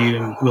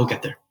we'll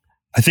get there.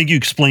 I think you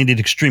explained it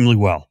extremely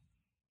well.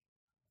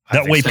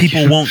 That way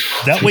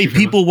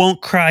people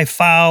won't cry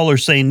foul or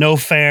say no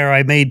fair.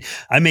 I made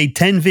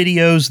 10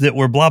 videos that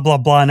were blah blah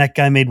blah, and that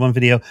guy made 1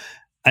 video.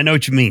 I know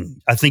what you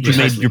mean. I think you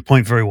made your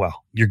point very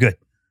well. You're good.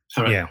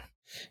 All right. Yeah.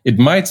 It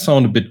might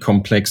sound a bit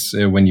complex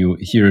when you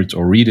hear it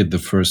or read it the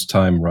first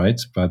time, right?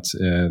 But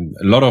a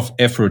lot of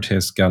effort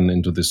has gone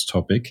into this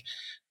topic.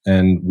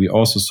 And we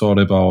also thought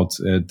about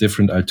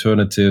different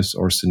alternatives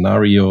or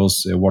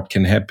scenarios, what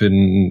can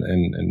happen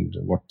and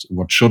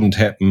what shouldn't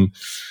happen.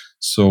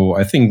 So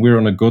I think we're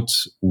on a good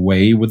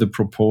way with the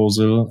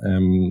proposal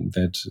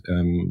that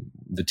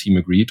the team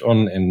agreed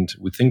on. And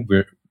we think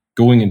we're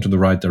going into the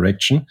right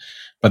direction.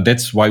 But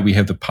that's why we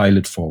have the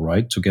pilot for,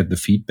 right? To get the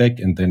feedback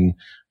and then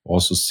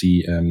also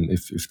see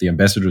if the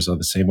ambassadors are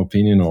the same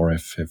opinion or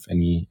if have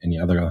any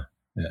other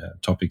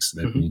topics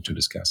that we need to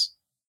discuss.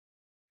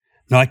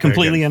 No, I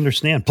completely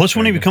understand. Plus,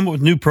 when you come up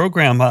with a new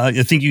program, I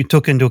think you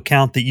took into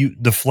account that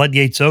the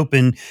floodgates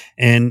open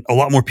and a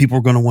lot more people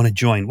are going to want to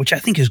join, which I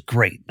think is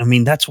great. I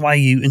mean, that's why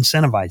you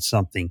incentivize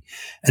something.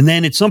 And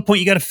then at some point,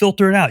 you got to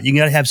filter it out. You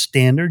got to have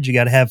standards. You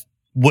got to have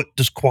what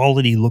does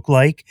quality look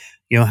like?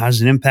 How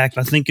does it impact?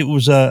 I think it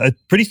was a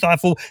pretty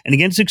thoughtful, and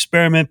again, it's an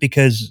experiment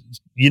because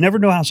you never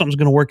know how something's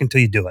going to work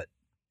until you do it.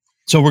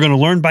 So we're going to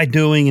learn by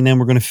doing, and then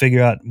we're going to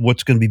figure out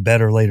what's going to be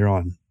better later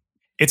on.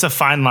 It's a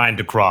fine line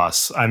to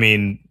cross. I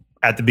mean,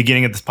 at the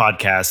beginning of this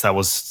podcast, I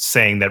was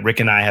saying that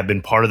Rick and I have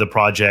been part of the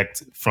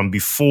project from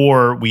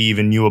before we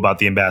even knew about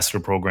the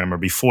ambassador program or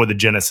before the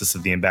genesis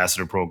of the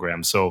ambassador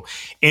program. So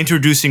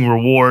introducing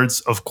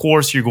rewards, of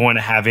course, you're going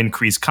to have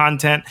increased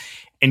content,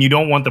 and you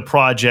don't want the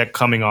project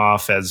coming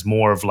off as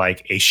more of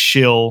like a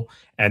shill.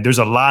 And there's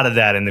a lot of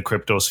that in the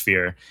crypto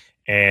sphere.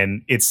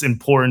 And it's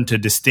important to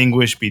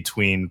distinguish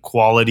between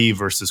quality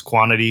versus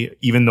quantity,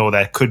 even though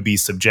that could be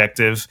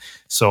subjective.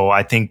 So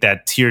I think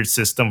that tiered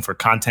system for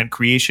content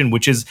creation,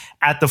 which is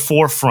at the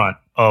forefront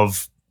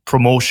of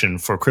promotion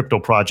for crypto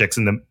projects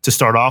to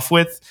start off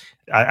with,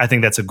 I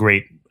think that's a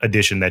great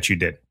addition that you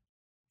did.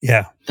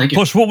 Yeah. Thank you.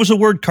 Plus, what was the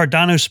word?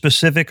 Cardano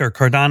specific or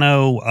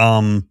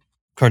Cardano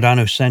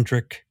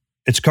centric?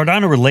 It's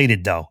Cardano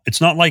related, though.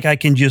 It's not like I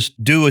can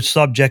just do a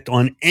subject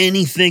on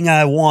anything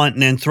I want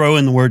and then throw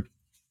in the word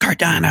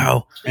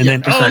Cardano and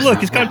then precisely. look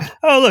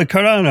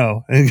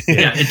Cardano.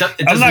 It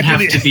doesn't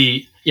have to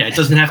be. Yeah, it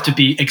doesn't have to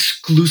be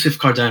exclusive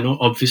Cardano,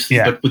 obviously,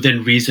 but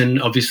within reason.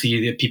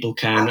 Obviously, the people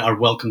are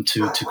welcome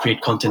to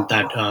create content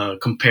that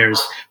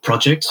compares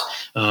projects,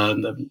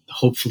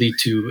 hopefully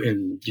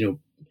to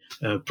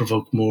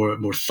provoke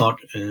more thought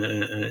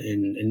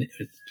and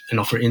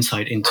offer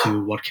insight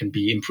into what can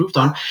be improved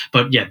on.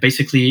 But yeah,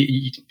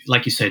 basically,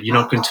 like you said, you're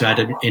not going to add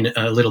in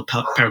a little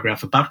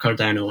paragraph about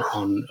Cardano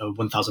on a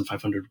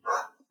 1,500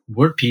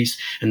 word piece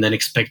and then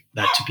expect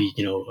that to be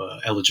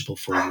eligible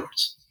for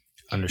rewards.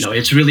 No,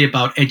 it's really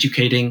about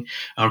educating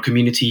our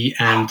community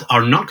and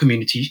our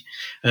non-community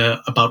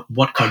about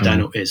what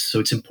Cardano is. So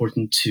it's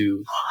important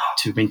to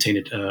maintain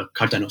it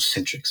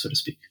Cardano-centric, so to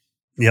speak.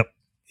 Yep.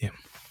 Yeah.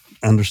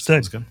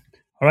 Understood. Good.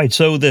 All right.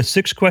 So the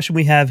sixth question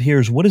we have here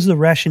is, what is the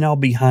rationale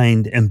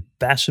behind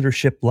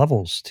ambassadorship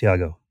levels,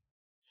 Tiago?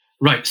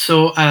 Right.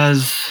 So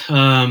as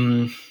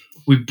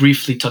we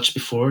briefly touched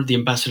before, the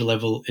ambassador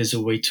level is a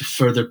way to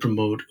further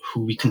promote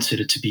who we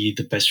consider to be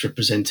the best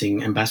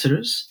representing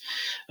ambassadors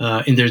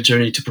in their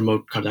journey to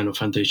promote Cardano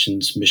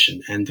Foundation's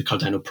mission and the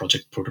Cardano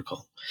project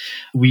protocol.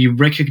 We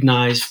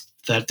recognize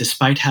that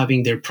despite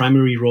having their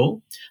primary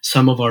role,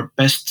 some of our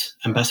best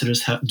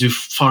ambassadors do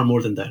far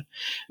more than that.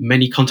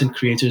 Many content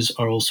creators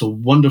are also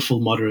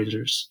wonderful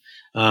moderators.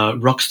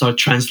 Rockstar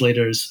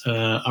translators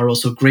are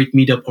also great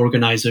meetup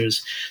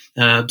organizers.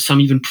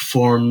 Some even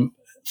perform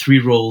 3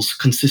 roles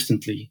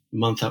consistently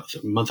month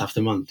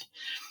after month.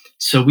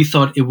 So we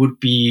thought it would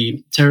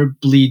be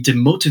terribly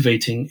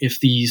demotivating if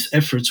these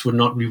efforts were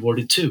not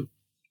rewarded too,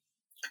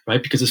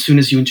 right? Because as soon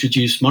as you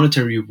introduce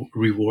monetary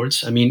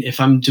rewards, I mean, if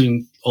I'm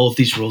doing all of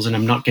these roles and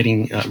I'm not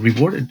getting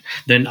rewarded,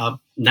 then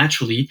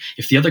naturally,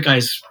 if the other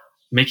guy's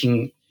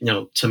making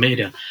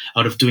tomato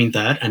out of doing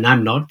that and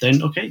I'm not,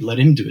 then okay, let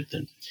him do it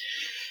then.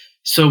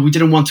 So we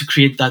didn't want to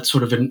create that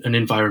sort of an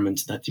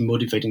environment, that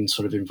demotivating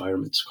sort of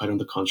environment. Quite on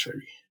the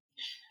contrary.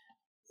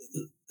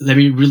 Let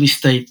me really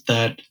state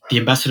that the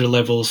ambassador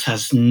levels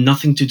has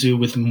nothing to do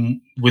with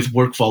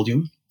work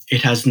volume.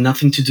 It has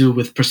nothing to do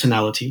with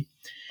personality.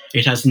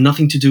 It has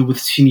nothing to do with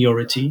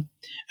seniority,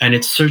 and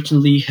it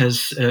certainly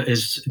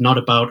is not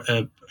about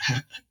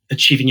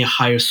achieving a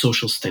higher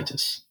social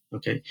status.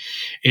 Okay,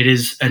 it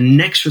is an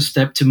extra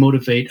step to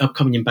motivate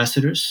upcoming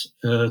ambassadors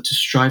to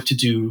strive to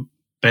do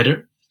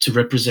better, to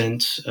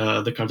represent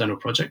the Cardano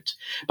project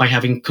by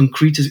having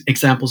concrete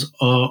examples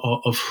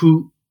of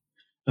who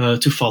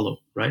to follow,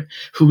 right?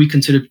 Who we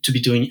consider to be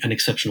doing an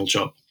exceptional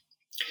job.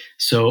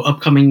 So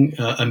upcoming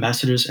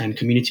ambassadors and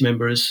community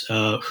members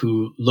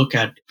who look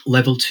at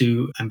level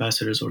 2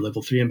 ambassadors or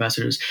level 3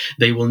 ambassadors,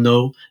 they will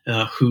know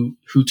who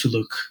to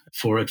look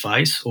for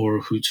advice or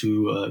who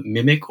to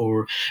mimic,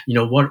 or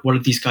what are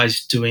these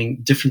guys doing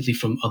differently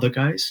from other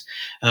guys,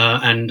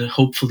 and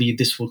hopefully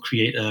this will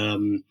create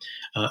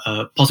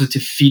a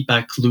positive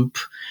feedback loop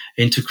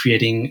into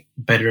creating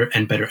better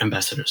and better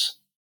ambassadors.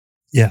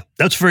 Yeah,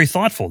 that's very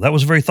thoughtful. That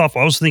was very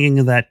thoughtful. I was thinking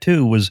of that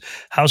too, was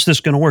how's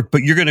this going to work?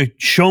 But you're going to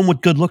show them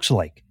what good looks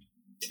like.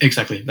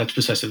 Exactly. That's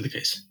precisely the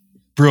case.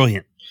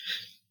 Brilliant.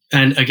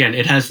 And again,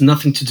 it has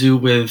nothing to do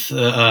with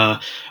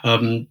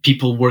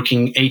people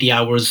working 80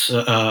 hours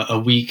a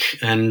week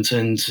and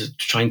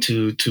trying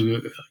to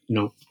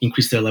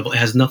increase their level. It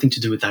has nothing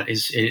to do with that.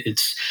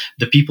 It's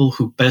the people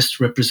who best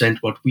represent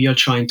what we are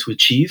trying to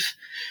achieve.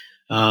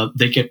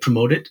 They get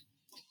promoted.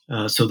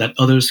 So that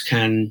others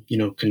can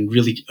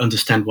really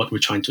understand what we're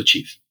trying to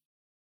achieve.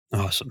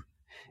 Awesome.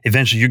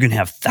 Eventually, you're going to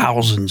have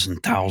thousands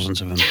and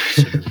thousands of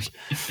ambassadors,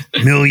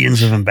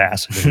 millions of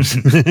ambassadors.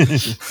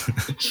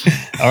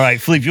 All right,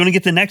 Philippe, you want to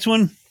get the next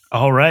one?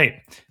 All right.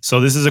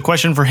 So this is a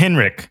question for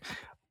Henrik.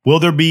 Will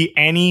there be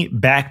any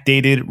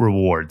backdated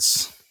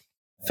rewards?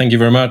 Thank you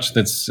very much.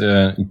 That's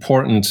an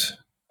important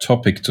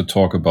topic to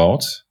talk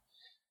about.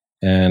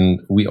 And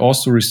we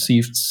also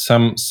received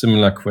some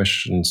similar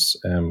questions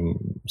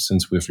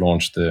since we've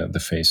launched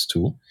the phase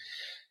 2.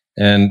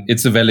 And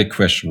it's a valid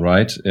question,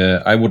 right?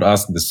 I would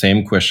ask the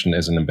same question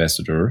as an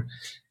ambassador.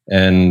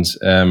 And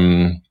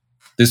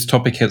this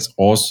topic has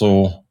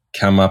also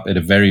come up at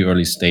a very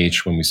early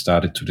stage when we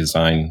started to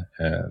design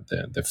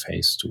the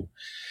phase 2.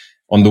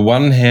 On the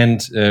one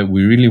hand,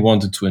 we really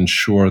wanted to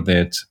ensure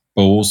that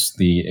both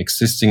the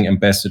existing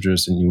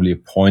ambassadors and newly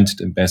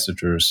appointed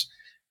ambassadors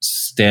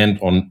stand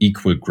on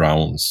equal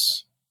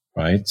grounds,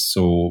 right?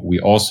 So we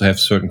also have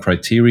certain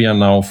criteria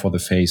now for the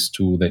phase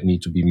 2 that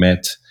need to be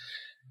met.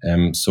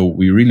 So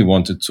we really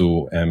wanted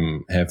to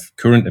have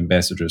current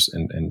ambassadors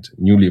and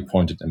newly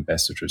appointed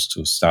ambassadors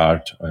to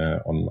start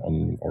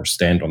on or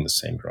stand on the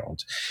same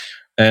ground.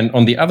 And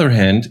on the other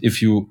hand,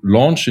 if you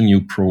launch a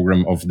new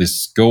program of this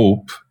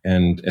scope,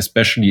 and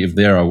especially if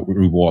there are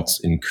rewards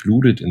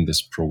included in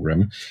this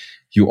program,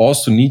 you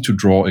also need to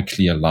draw a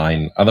clear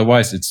line.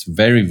 Otherwise, it's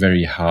very,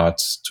 very hard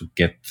to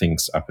get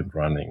things up and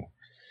running.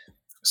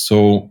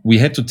 So we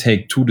had to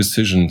take two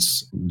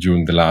decisions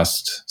during the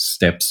last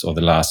steps or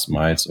the last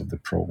miles of the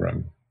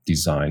program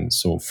design.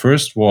 So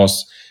first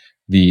was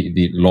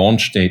the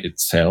launch date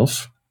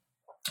itself,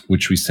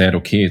 which we said,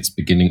 okay, it's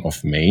beginning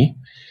of May.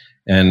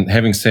 And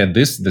having said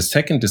this, the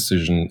second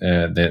decision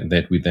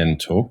that we then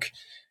took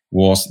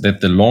was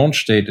that the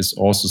launch date is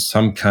also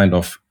some kind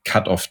of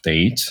cutoff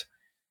date.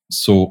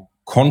 So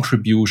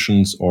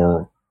contributions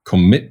or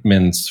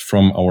commitments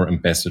from our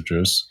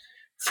ambassadors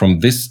from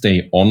this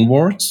day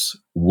onwards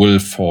will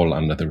fall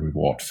under the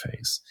reward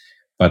phase.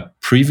 But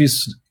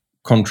previous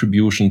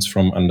contributions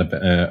from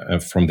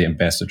the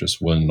ambassadors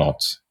will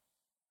not.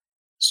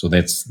 So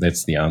that's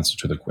the answer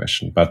to the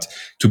question. But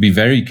to be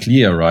very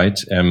clear, right,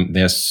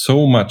 there's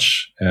so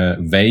much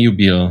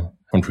valuable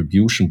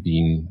contribution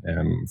being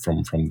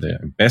from the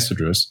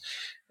ambassadors,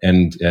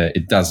 and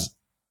it does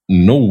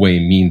no way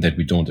mean that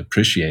we don't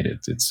appreciate it.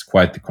 It's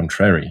quite the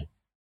contrary.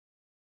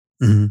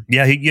 Mm-hmm.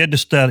 Yeah, you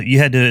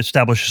had to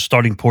establish a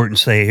starting point and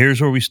say,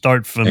 here's where we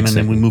start from, exactly.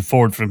 And then we move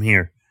forward from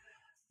here.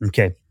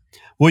 Okay.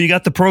 Well, you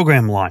got the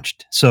program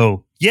launched.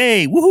 So,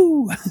 yay,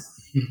 woohoo!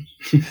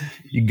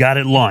 You got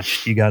it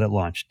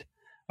launched.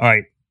 All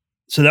right.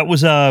 So that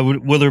was,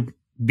 will there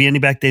be any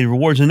backdated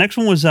rewards? The next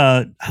one was,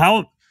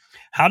 how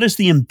does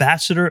the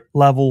ambassador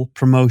level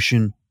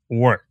promotion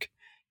work?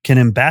 Can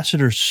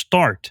ambassadors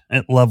start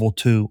at level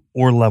 2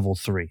 or level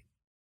 3?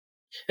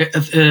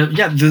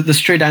 The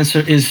straight answer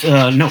is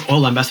no.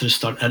 All ambassadors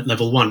start at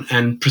level 1,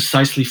 and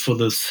precisely for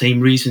the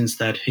same reasons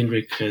that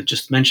Henrik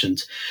just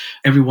mentioned.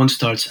 Everyone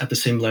starts at the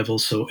same level,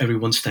 so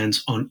everyone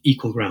stands on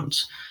equal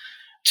grounds.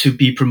 To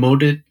be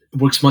promoted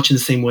works much in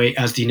the same way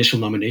as the initial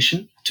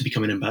nomination to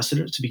become an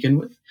ambassador to begin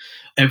with.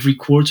 Every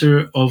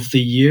quarter of the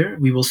year,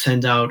 we will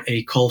send out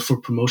a call for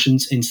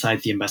promotions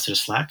inside the ambassador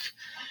Slack.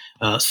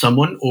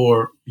 Someone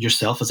or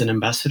yourself as an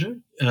ambassador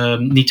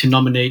need to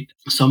nominate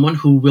someone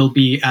who will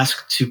be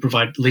asked to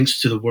provide links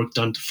to the work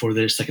done for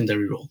their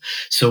secondary role.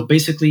 So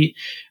basically,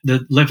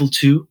 the level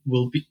 2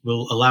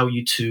 will allow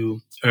you to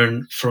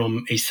earn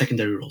from a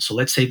secondary role. So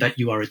let's say that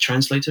you are a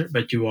translator,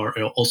 but you are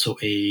also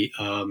a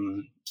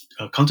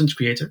content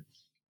creator.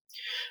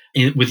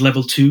 With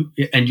level 2,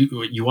 and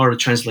you are a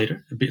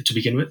translator to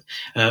begin with,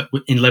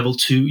 in level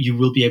 2, you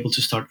will be able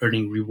to start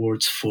earning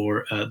rewards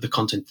for the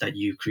content that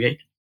you create.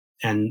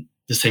 And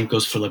the same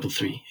goes for level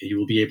 3. You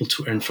will be able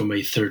to earn from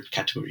a third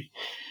category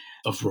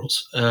of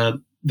roles.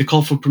 The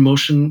call for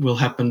promotion will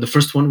happen. The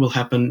first one will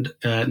happen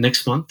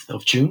next month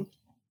of June.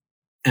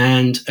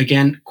 And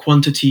again,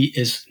 quantity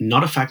is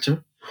not a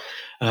factor.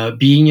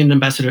 Being an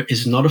ambassador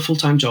is not a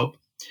full-time job.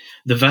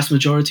 The vast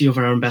majority of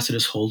our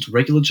ambassadors hold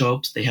regular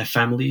jobs, they have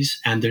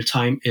families, and their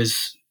time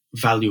is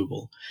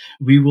valuable.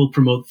 We will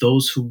promote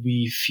those who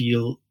we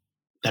feel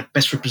that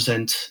best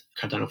represent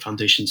Cardano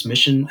Foundation's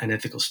mission and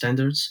ethical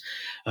standards,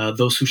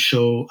 those who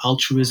show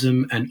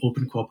altruism and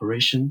open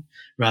cooperation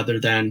rather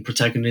than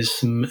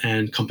protagonism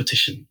and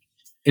competition.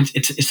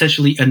 It's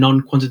essentially a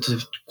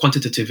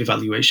quantitative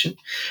evaluation,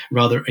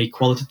 rather a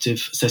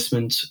qualitative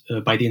assessment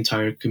by the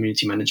entire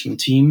community management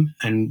team.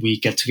 And we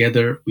get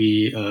together,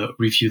 we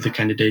review the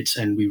candidates,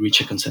 and we reach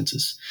a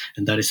consensus.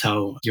 And that is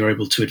how you're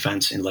able to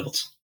advance in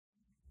levels.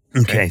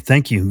 Okay,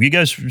 thank you. You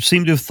guys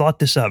seem to have thought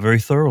this out very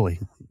thoroughly.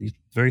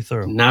 Very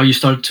thorough. Now you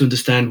start to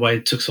understand why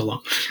it took so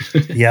long.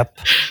 Yep.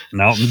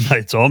 Now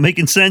it's all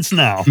making sense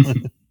now.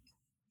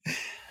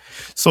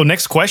 So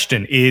next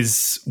question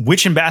is,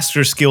 which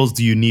ambassador skills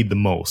do you need the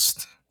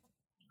most?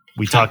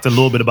 We talked a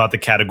little bit about the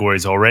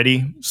categories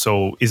already.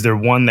 So is there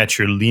one that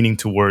you're leaning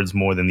towards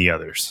more than the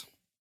others?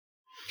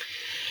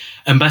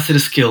 Ambassador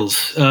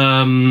skills.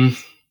 By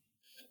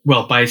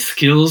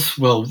skills,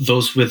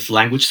 those with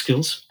language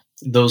skills,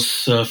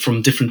 those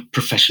from different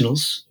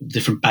professionals,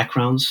 different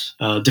backgrounds,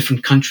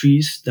 different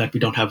countries that we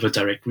don't have a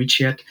direct reach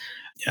yet.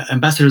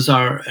 Ambassadors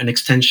are an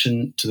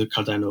extension to the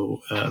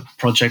Cardano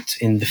project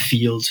in the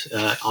field,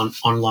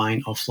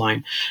 online,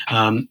 offline,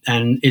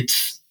 and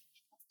it's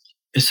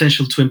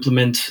essential to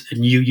implement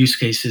new use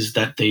cases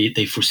that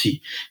they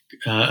foresee.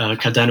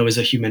 Cardano is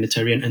a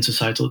humanitarian and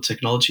societal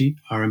technology.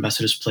 Our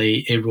ambassadors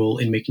play a role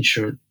in making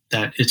sure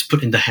that it's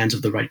put in the hands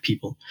of the right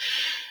people.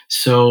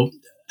 So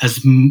as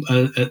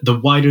the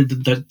wider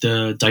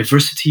the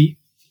diversity,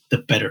 the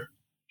better.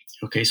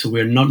 Okay, so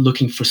we're not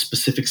looking for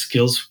specific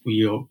skills.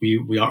 We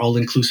are all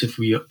inclusive.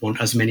 We want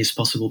as many as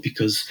possible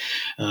because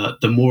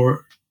the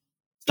more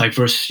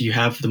diverse you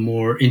have, the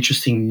more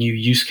interesting new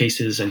use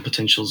cases and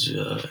potentials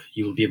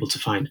you will be able to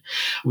find.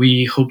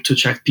 We hope to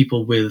attract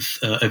people with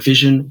a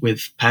vision,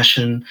 with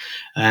passion,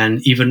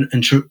 and even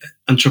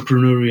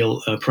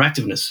entrepreneurial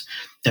proactiveness,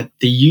 that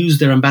they use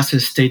their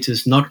ambassador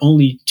status not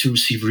only to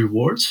receive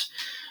rewards,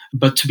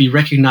 but to be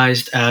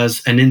recognized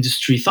as an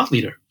industry thought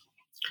leader.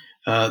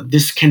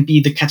 This can be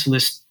the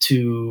catalyst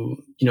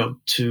to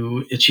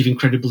achieve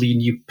incredibly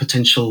new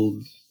potential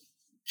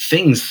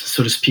things,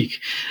 so to speak,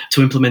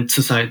 to implement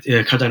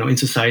Cardano in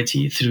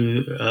society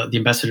through the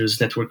ambassadors'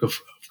 network of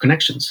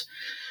connections.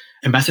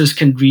 Ambassadors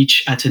can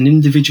reach at an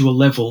individual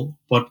level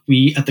what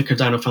we at the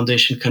Cardano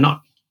Foundation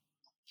cannot.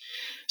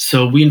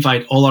 So we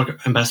invite all our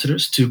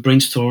ambassadors to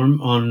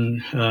brainstorm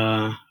on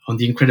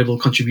the incredible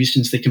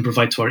contributions they can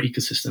provide to our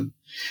ecosystem.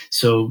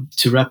 So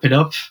to wrap it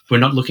up, we're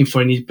not looking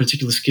for any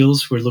particular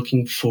skills. We're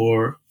looking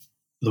for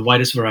the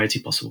widest variety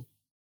possible.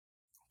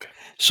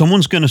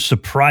 Someone's going to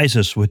surprise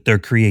us with their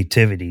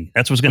creativity.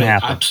 That's what's going to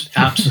happen.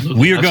 Absolutely.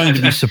 We are going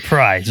to be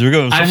surprised.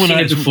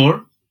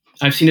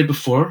 I've seen it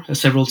before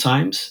several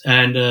times.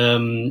 And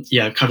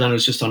Cardano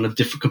is just on a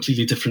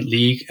completely different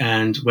league.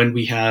 And when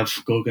we have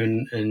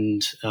Gogan,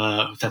 and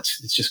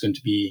it's just going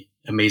to be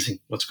amazing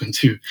what's going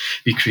to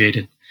be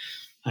created.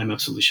 I'm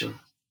absolutely sure.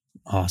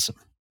 Awesome.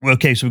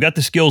 Okay, so we got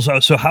the skills.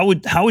 So how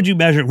would you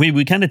measure?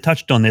 We kind of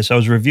touched on this. I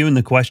was reviewing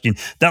the question.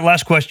 That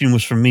last question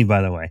was from me,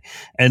 by the way.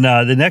 And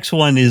the next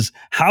one is,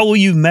 how will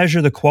you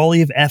measure the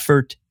quality of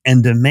effort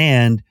and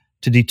demand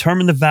to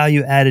determine the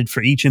value added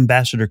for each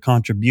ambassador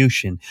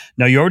contribution?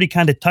 Now, you already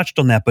kind of touched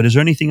on that, but is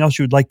there anything else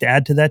you would like to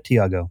add to that,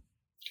 Tiago?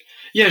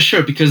 Yeah,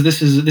 sure. Because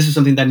this is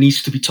something that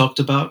needs to be talked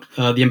about.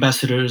 The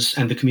ambassadors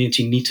and the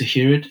community need to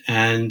hear it,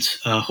 and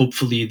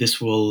hopefully, this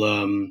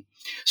will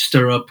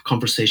stir up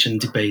conversation,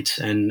 debate,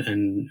 and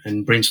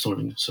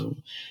brainstorming. So,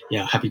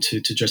 yeah, happy to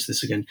address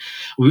this again.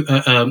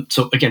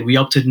 So again, we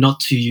opted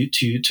not to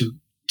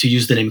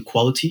use the name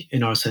quality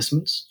in our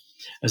assessments,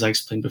 as I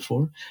explained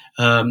before.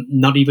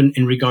 Not even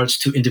in regards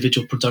to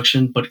individual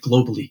production, but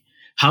globally.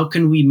 How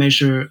can we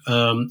measure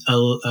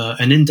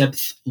an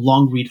in-depth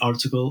long-read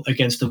article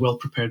against a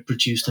well-prepared,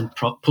 produced, and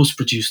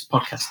post-produced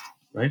podcast?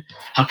 Right?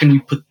 How can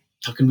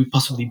we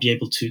possibly be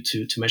able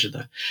to measure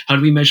that? How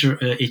do we measure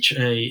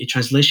a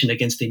translation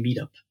against a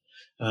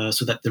meetup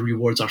so that the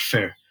rewards are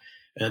fair?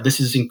 This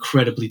is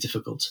incredibly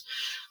difficult.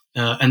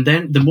 And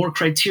then the more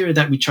criteria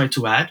that we try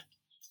to add,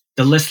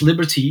 the less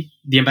liberty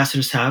the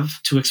ambassadors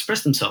have to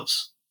express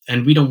themselves.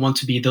 And we don't want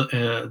to be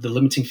the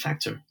limiting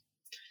factor.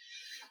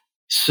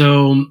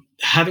 So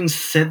having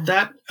said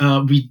that,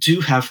 we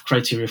do have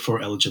criteria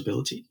for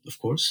eligibility, of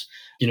course.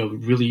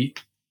 Really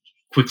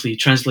quickly,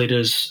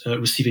 translators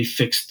receive a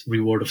fixed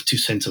reward of 2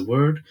 cents a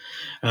word.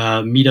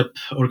 Meetup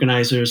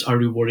organizers are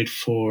rewarded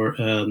for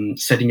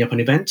setting up an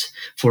event,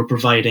 for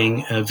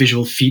providing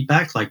visual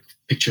feedback like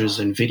pictures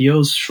and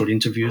videos, short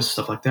interviews,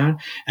 stuff like that,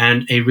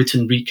 and a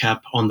written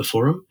recap on the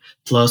forum,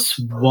 plus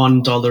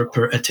 $1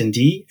 per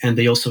attendee. And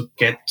they also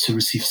get to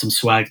receive some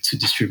swag to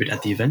distribute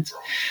at the event.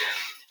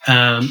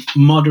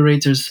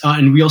 Moderators,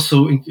 and we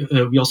also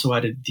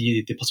added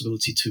the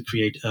possibility to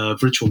create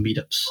virtual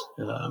meetups,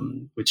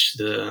 which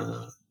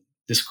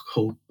this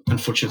whole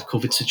unfortunate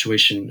COVID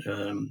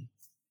situation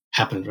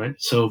happened, right?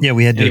 So yeah,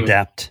 we had to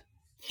adapt.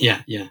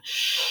 Yeah.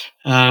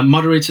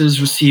 Moderators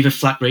receive a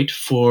flat rate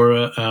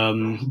for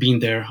being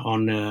there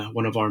on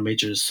one of our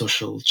major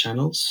social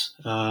channels,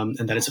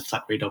 and that is a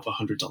flat rate of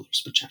 $100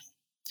 per channel.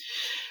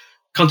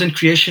 Content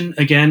creation,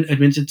 again,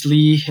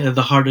 admittedly,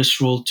 the hardest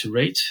role to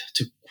rate,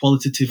 to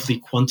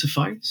qualitatively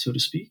quantify, so to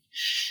speak.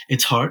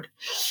 It's hard.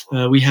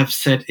 We have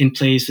set in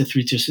place a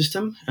 3-tier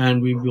system,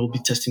 and we will be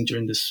testing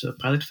during this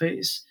pilot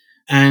phase.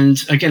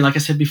 And again, like I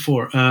said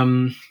before,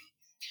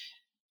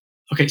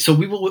 so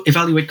we will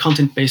evaluate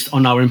content based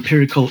on our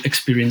empirical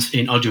experience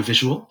in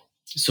audiovisual.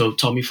 So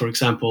Tommy, for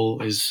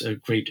example, is a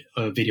great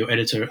video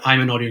editor.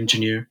 I'm an audio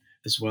engineer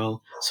as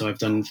well, so I've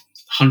done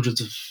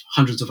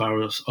hundreds of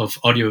hours of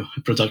audio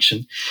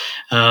production.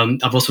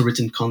 I've also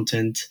written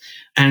content,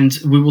 and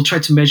we will try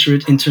to measure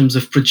it in terms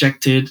of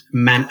projected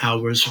man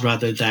hours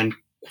rather than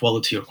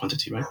quality or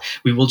quantity, right?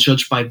 We will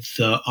judge by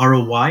the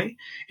ROI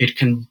it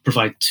can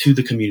provide to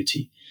the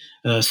community.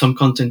 Some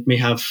content may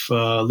have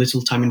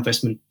little time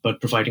investment, but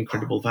provide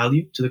incredible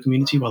value to the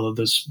community, while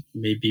others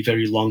may be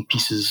very long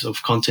pieces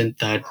of content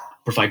that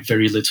provide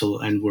very little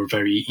and were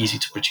very easy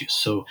to produce.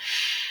 So,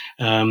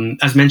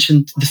 as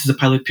mentioned, this is a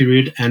pilot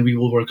period, and we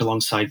will work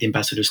alongside the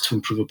ambassadors to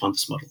improve upon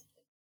this model.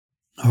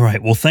 All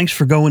right. Well, thanks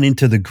for going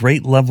into the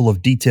great level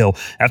of detail.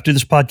 After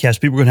this podcast,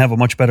 people are going to have a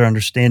much better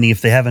understanding if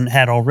they haven't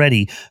had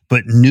already,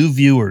 but new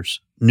viewers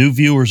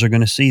are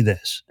going to see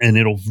this, and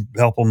it'll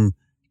help them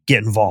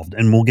get involved.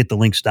 And we'll get the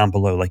links down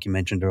below, like you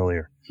mentioned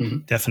earlier. Mm-hmm.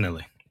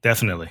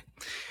 Definitely.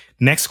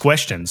 Next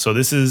question. So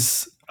this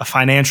is a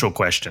financial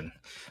question.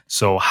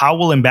 So how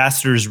will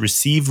ambassadors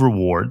receive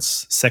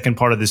rewards? Second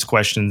part of this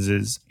question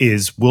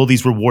is will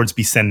these rewards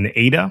be sent in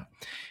ADA?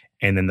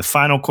 And then the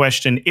final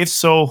question, if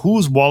so,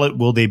 whose wallet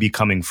will they be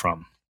coming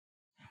from?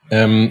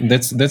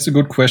 That's a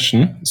good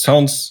question.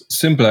 Sounds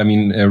simple. I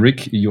mean,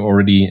 Rick, you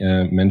already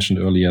mentioned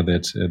earlier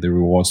that the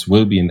rewards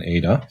will be in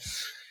ADA.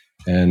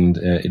 And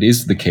it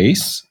is the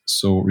case.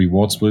 So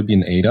rewards will be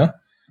in ADA.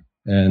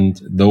 And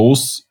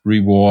those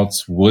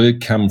rewards will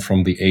come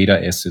from the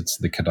ADA assets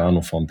the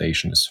Cardano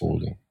Foundation is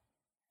holding.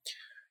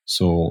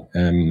 So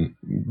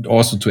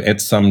also to add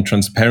some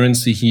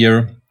transparency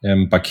here,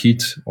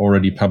 Bakit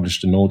already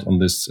published a note on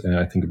this,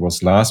 I think it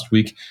was last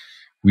week.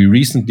 We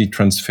recently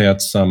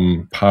transferred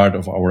some part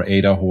of our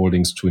ADA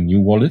holdings to a new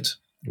wallet.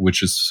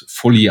 which is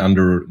fully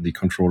under the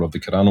control of the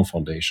Cardano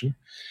Foundation,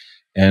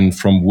 and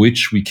from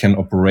which we can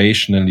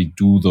operationally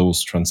do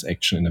those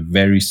transactions in a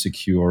very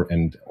secure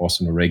and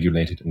also in a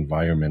regulated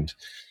environment.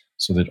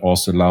 So that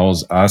also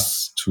allows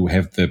us to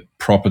have the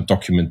proper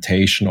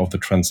documentation of the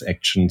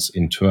transactions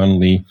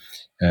internally,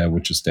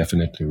 which is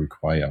definitely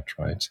required,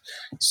 right?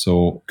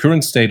 So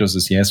current status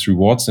is, yes,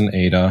 rewards in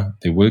ADA.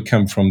 They will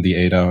come from the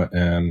ADA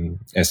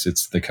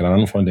assets the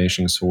Cardano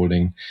Foundation is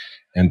holding.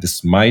 And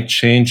this might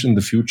change in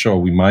the future,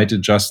 or we might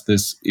adjust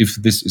this if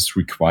this is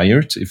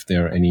required, if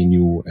there are any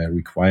new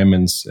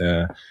requirements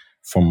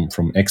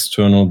from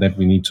external that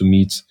we need to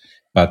meet.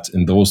 But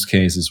in those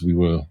cases, we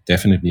will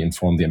definitely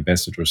inform the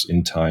ambassadors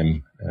in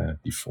time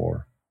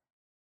before.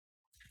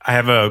 I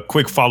have a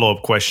quick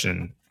follow-up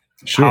question.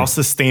 Sure. How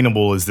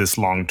sustainable is this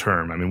long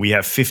term? I mean, we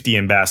have 50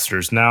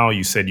 ambassadors now.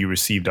 You said you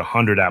received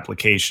 100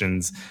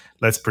 applications.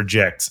 Let's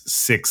project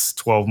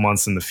 12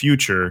 months in the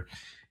future.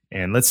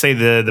 And let's say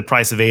the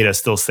price of ADA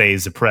still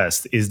stays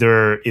depressed. Is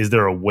there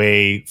a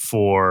way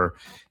for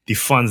the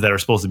funds that are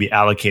supposed to be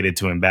allocated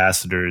to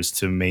ambassadors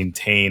to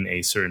maintain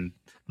a certain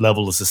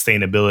level of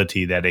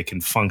sustainability that it can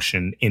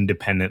function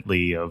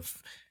independently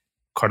of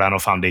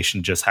Cardano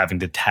Foundation just having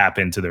to tap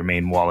into their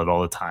main wallet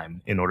all the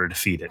time in order to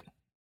feed it?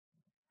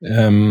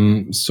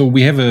 So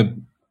we have a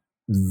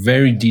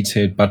very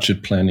detailed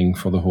budget planning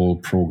for the whole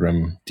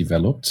program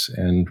developed,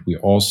 and we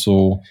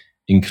also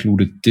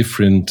included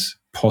different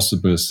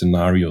possible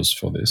scenarios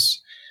for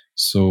this.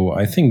 So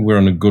I think we're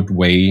on a good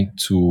way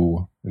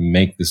to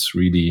make this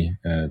really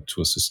to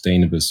a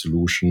sustainable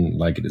solution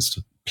like it is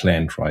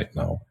planned right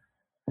now.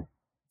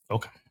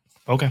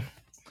 Okay.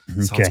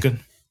 Sounds good.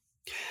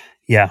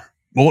 Yeah.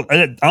 Well,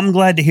 I'm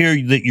glad to hear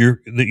that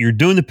you're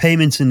doing the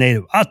payments in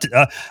native.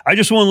 I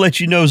just want to let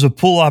you know, as a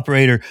pool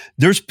operator,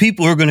 there's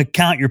people who are going to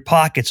count your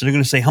pockets. And they're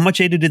going to say, how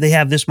much ADA do they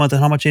have this month,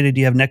 and how much ADA do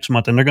you have next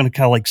month? And they're going to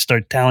kind of like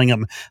start tallying up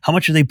how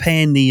much are they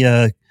paying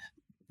the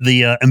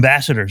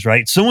ambassadors,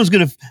 right? Someone's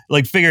going to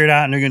like figure it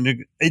out, and they're going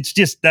to.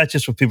 That's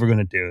just what people are going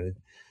to do.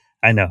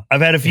 I know.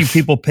 I've had a few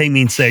people pay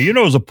me and say,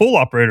 as a pool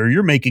operator,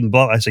 you're making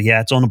blah. I say,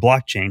 yeah, it's on the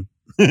blockchain.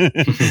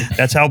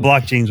 That's how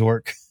blockchains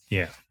work.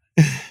 Yeah.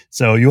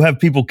 So you'll have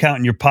people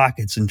counting your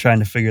pockets and trying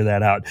to figure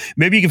that out.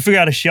 Maybe you can figure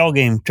out a shell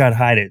game, try to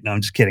hide it. No,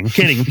 I'm just kidding. I'm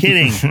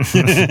kidding.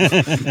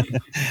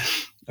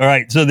 All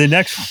right. So the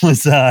next one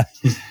was,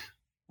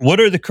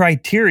 what are the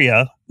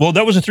criteria? Well,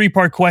 that was a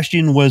 3-part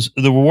question. Was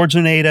the rewards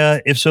in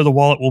ADA? If so,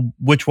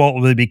 which wallet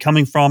will they be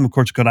coming from? Of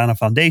course, Cardano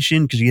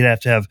Foundation, because you'd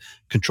have to have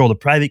control of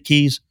private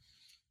keys.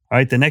 All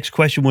right. The next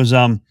question was,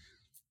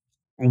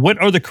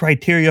 what are the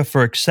criteria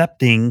for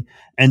accepting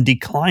and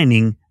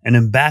declining an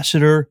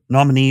ambassador,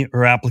 nominee,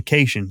 or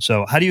application?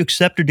 So how do you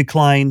accept or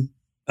decline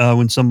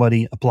when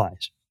somebody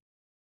applies?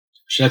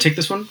 Should I take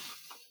this one?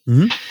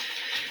 Mm-hmm.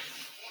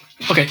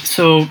 Okay,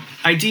 so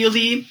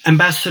ideally,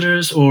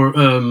 ambassadors or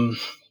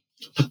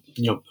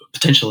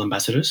potential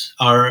ambassadors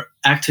are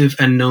active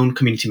and known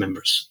community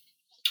members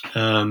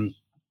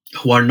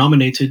who are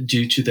nominated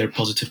due to their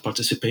positive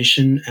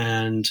participation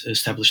and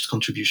established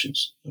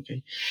contributions.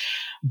 Okay,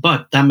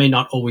 but that may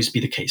not always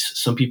be the case.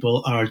 Some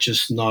people are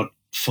just not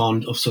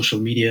fond of social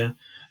media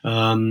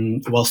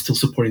while still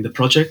supporting the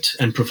project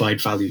and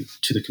provide value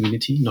to the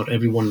community. Not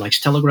everyone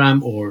likes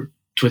Telegram or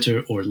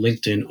Twitter or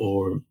LinkedIn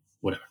or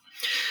whatever.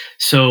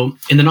 So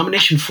in the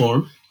nomination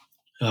form,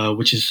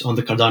 which is on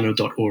the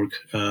cardano.org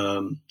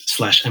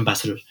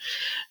 /ambassador,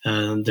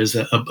 there's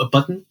a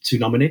button to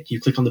nominate. You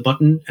click on the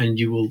button and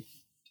you will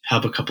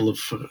have a couple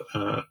of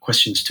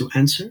questions to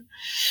answer.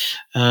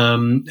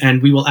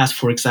 And we will ask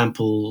for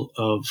example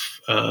of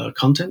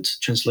content,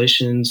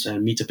 translations,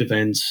 and meetup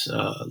events,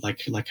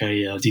 like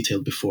I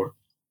detailed before.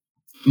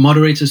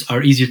 Moderators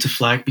are easier to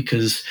flag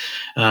because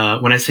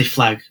when I say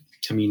flag,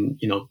 I mean,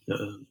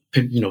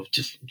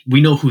 just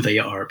we know who they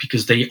are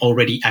because they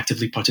already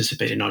actively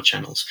participate in our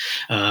channels.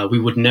 We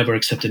would never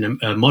accept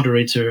a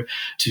moderator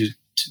to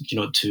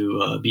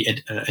be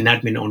an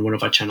admin on one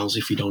of our channels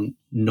if we don't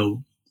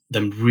know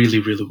them really,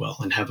 really well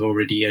and have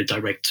already a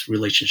direct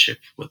relationship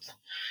with.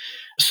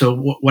 So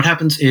what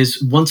happens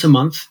is once a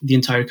month, the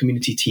entire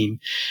community team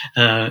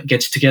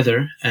gets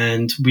together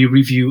and we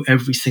review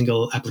every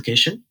single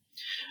application.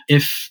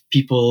 If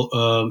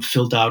people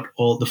filled out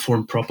all the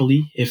form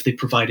properly, if they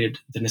provided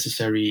the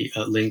necessary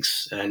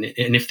links, and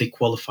if they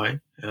qualify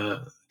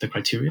the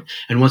criteria,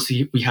 and once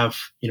we have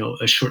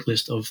a short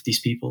list of these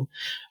people,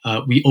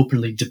 we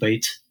openly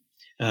debate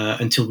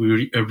until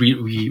we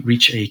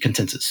reach a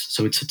consensus.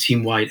 So it's a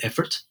team-wide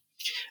effort,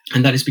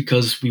 and that is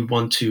because we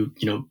want to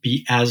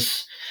be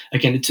as,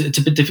 again, it's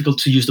a bit difficult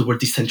to use the word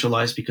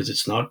decentralized because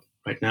it's not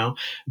right now,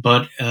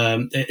 but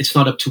it's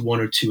not up to 1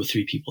 or 2 or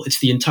 3 people. It's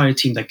the entire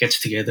team that gets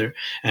together,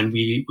 and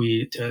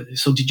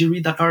so did you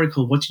read that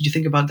article? What did you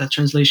think about that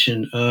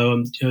translation?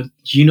 Do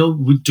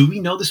we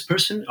know this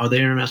person? Are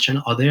they on our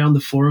channel? Are they on the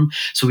forum?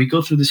 So we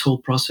go through this whole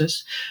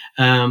process,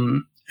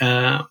 and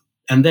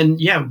then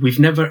we've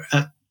never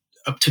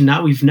up to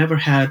now we've never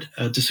had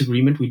a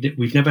disagreement.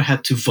 We've never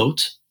had to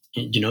vote.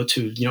 I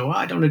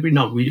don't agree.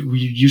 No, we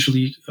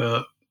usually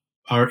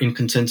are in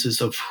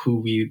consensus of who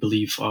we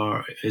believe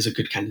is a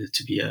good candidate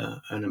to be an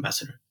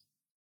ambassador.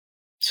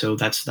 So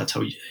that's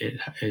how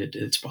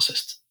it's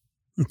processed.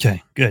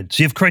 Okay, good.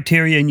 So you have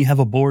criteria and you have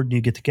a board and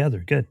you get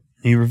together. Good.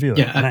 And you review it.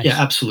 Yeah, Nice.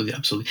 Yeah, absolutely.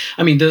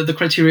 I mean, the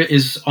criteria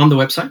is on the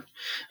website.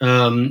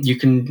 You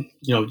can,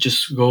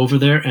 just go over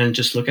there and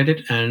just look at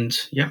it. And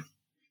yeah,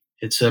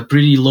 it's a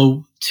pretty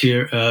low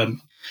tier,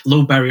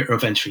 low barrier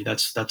of entry.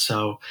 That's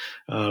how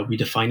we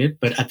define it.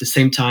 But at the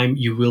same time,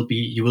 you will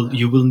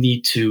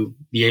need to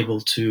be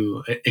able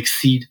to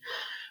achieve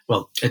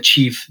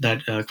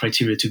that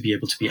criteria to be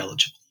able to be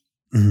eligible.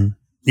 Mm-hmm.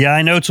 Yeah,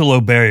 I know it's a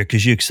low barrier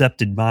because you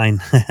accepted mine.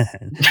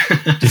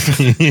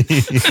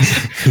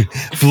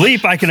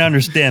 Philippe, I can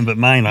understand, but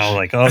mine, I was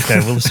like, okay,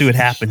 well, let's see what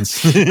happens.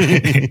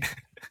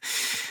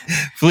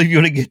 Philippe, you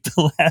want to get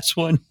the last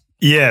one?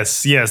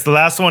 Yes. The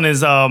last one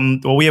is,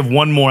 we have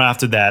one more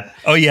after that.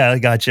 Oh, yeah, I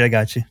got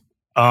you.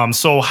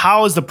 So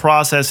how is the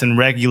process and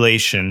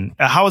regulation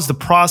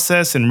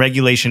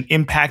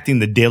impacting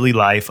the daily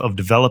life of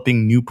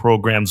developing new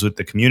programs with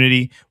the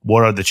community?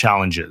 What are the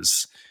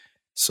challenges?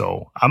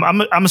 So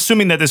I'm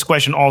assuming that this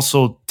question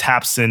also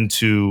taps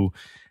into,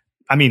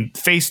 I mean,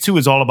 phase 2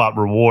 is all about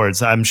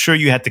rewards. I'm sure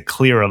you had to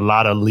clear a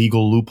lot of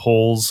legal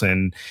loopholes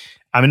and,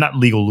 I mean, not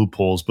legal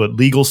loopholes, but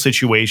legal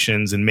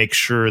situations and make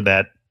sure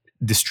that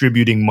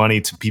distributing money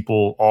to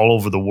people all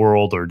over the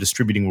world or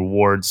distributing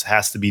rewards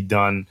has to be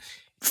done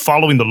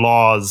following the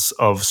laws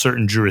of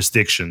certain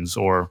jurisdictions.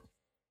 Or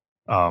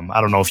I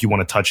don't know if you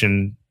want to touch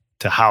into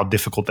how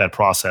difficult that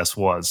process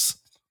was.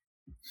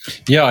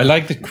 Yeah, I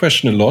like the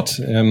question a lot.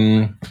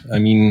 I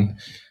mean,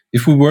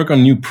 if we work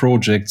on new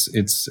projects,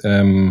 it's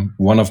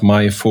one of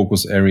my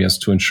focus areas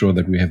to ensure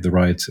that we have the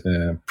right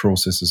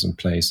processes in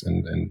place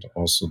and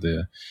also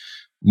the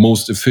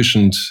most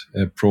efficient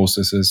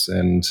processes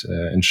and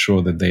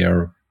ensure that they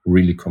are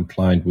really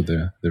compliant with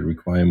the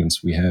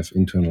requirements we have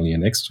internally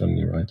and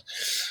externally, right?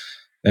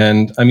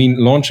 And I mean,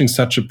 launching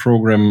such a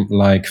program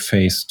like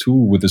phase 2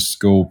 with the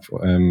scope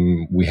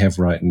we have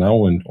right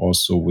now and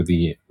also with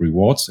the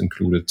rewards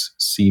included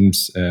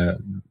seems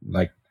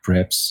like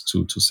perhaps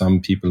to some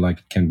people like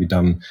it can be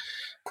done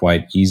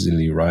quite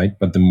easily, right?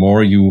 But the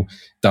more you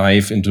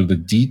dive into the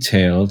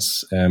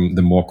details,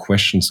 the more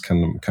questions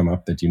can come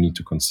up that you need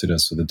to consider.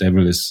 So the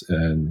devil is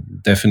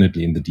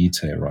definitely in the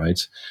detail,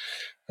 right?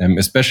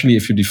 Especially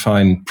if you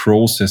define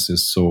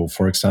processes. So,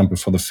 for example,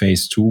 for the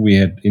phase 2, we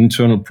had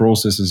internal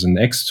processes and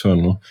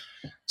external.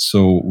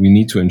 So we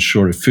need to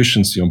ensure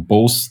efficiency on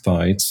both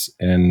sides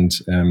and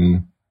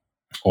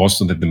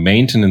also that the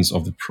maintenance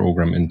of the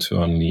program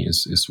internally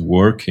is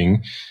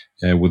working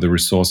with the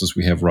resources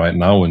we have right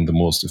now in the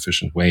most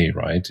efficient way,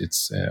 right?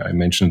 It's I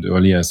mentioned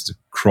earlier, it's a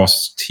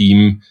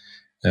cross-team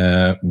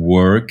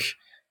work.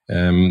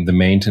 The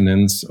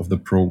maintenance of the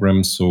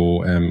program.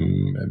 So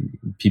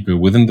people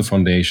within the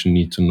foundation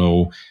need to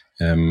know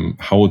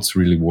how it's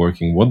really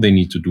working, what they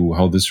need to do,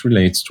 how this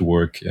relates to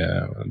work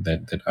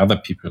that other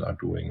people are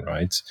doing,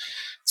 right?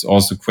 It's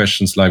also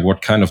questions like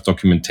what kind of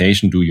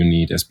documentation do you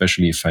need,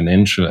 especially if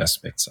financial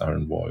aspects are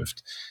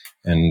involved.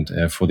 And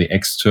for the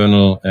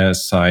external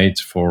side,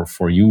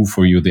 for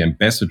you, the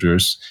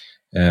ambassadors,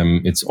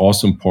 it's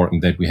also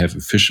important that we have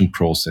efficient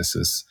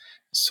processes.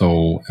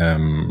 So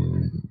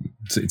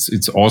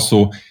it's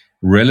also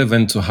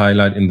relevant to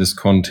highlight in this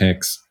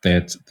context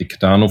that the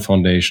Cardano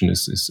Foundation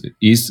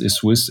is a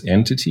Swiss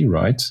entity,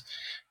 right?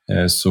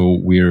 So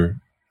we're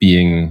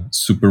being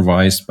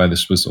supervised by the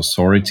Swiss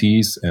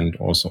authorities and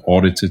also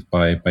audited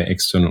by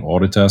external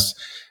auditors,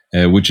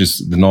 which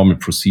is the normal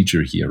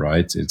procedure here,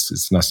 right?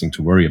 It's nothing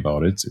to worry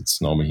about it.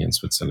 It's normal here in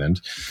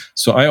Switzerland.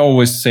 So I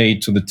always say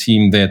to the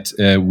team that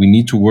we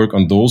need to work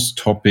on those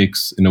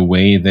topics in a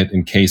way that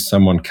in case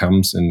someone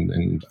comes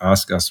and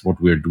asks us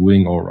what we're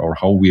doing or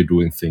how we're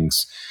doing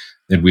things,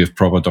 that we have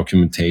proper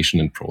documentation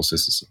and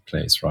processes in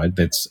place, right?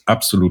 That's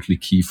absolutely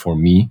key for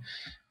me.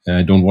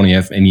 I don't want to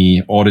have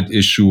any audit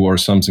issue or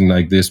something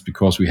like this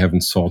because we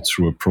haven't thought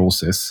through a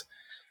process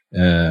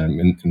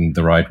in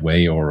the right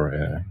way.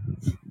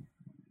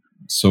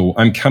 So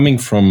I'm coming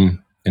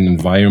from an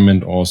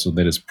environment also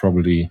that is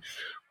probably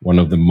one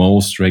of the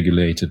most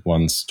regulated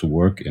ones to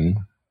work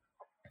in.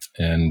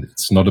 And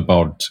it's not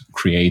about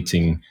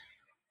creating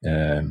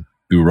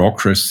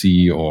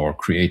bureaucracy or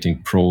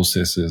creating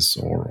processes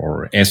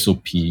or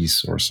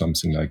SOPs or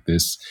something like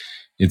this.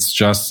 It's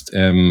just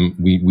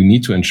we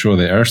need to ensure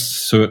there are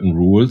certain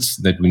rules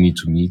that we need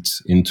to meet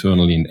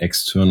internally and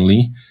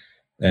externally.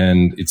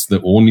 And it's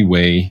the only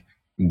way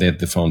that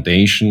the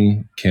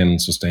foundation can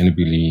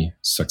sustainably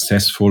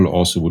successful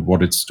also with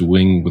what it's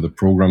doing, with the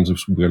programs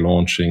we're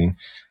launching.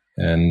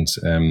 And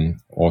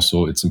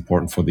also it's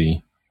important for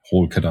the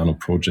whole Cardano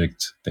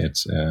project that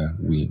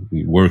we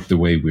work the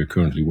way we're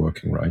currently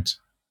working, right?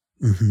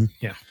 Mm-hmm.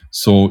 Yeah.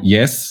 So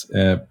yes,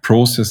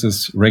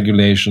 processes,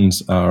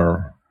 regulations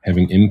are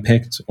having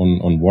impact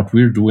on what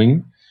we're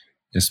doing,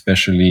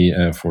 especially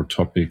for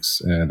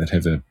topics that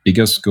have a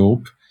bigger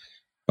scope.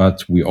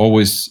 But we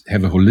always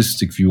have a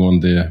holistic view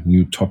on the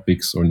new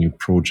topics or new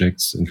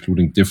projects,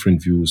 including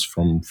different views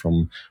from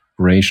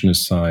operational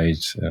side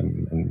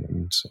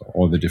and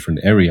all the different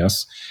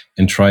areas,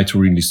 and try to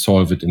really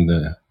solve it in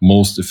the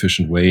most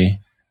efficient way,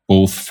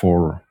 both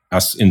for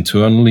us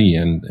internally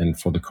and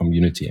for the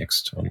community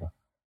externally.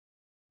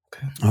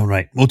 Okay. All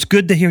right. Well, it's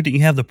good to hear that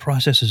you have the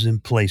processes in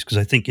place, because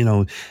I think,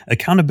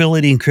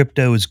 accountability in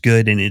crypto is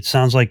good, and it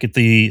sounds like it's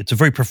a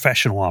very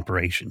professional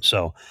operation.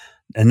 So,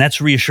 and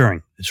that's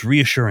reassuring. It's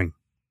reassuring.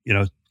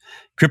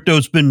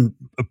 Crypto's been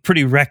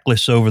pretty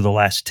reckless over the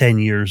last 10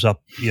 years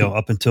up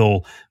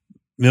until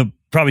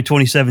probably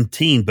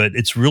 2017, but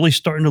it's really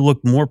starting to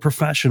look more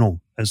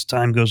professional as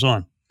time goes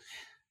on.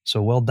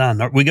 So well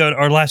done. We got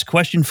our last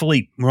question,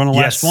 Philippe. We're on the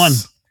last one,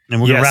 and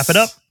we're going to wrap it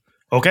up.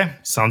 Okay,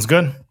 sounds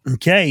good.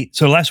 Okay,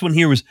 so last one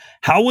here was,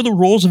 how will the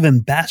roles of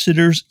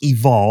ambassadors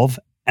evolve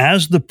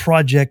as the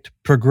project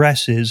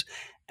progresses,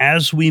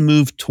 as we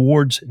move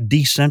towards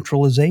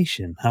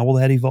decentralization? How will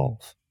that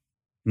evolve?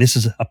 And this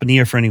is up in the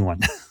air for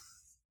anyone.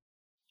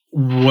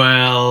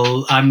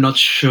 Well, I'm not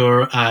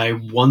sure I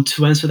want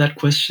to answer that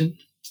question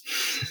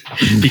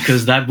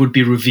because that would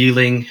be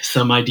revealing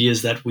some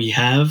ideas that we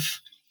have,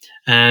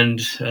 and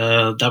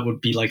that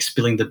would be like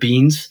spilling the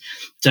beans.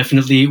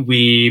 Definitely,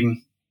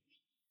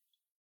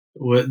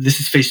 this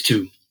is phase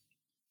 2,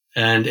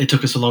 and it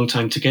took us a long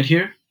time to get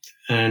here,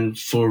 and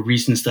for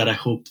reasons that I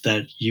hope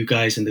that you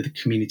guys in the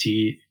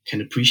community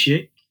can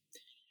appreciate.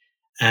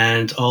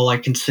 And all I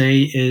can say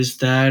is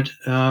that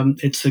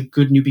it's a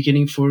good new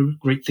beginning for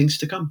great things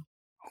to come.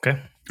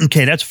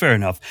 Okay, that's fair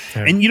enough.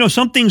 Fair. And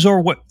some things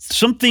are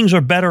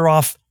better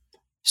off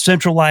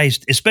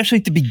centralized, especially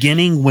at the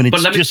beginning when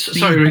it's let me just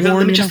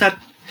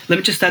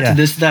add to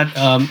this that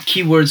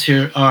keywords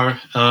here are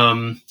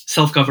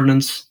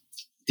self-governance,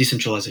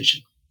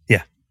 decentralization.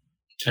 Yeah,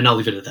 and I'll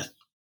leave it at that.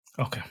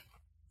 Okay,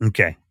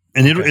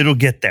 and it'll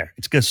get there.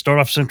 It's going to start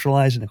off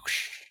centralized and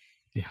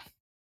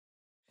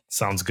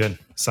sounds good.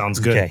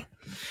 Okay,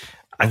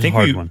 I think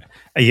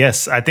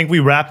we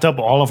wrapped up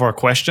all of our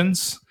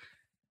questions.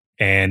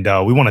 And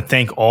we want to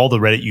thank all the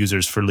Reddit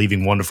users for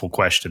leaving wonderful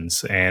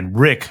questions. And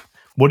Rick,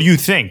 what do you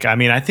think? I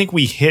mean, I think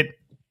we hit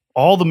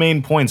all the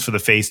main points for the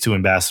Phase 2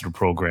 Ambassador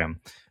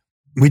Program.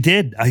 We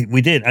did. I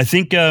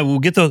think we'll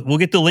get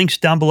the links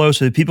down below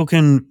so that people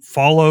can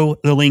follow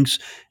the links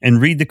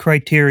and read the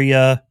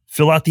criteria,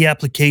 fill out the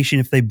application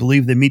if they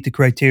believe they meet the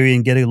criteria,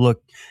 and get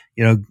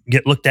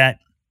looked at.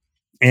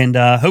 And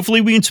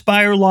hopefully we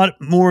inspire a lot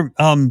more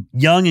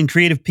young and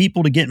creative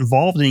people to get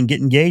involved and get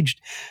engaged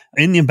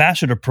in the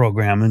ambassador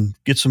program and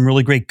get some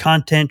really great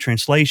content,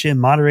 translation,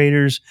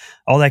 moderators,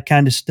 all that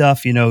kind of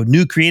stuff.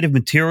 New creative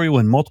material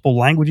in multiple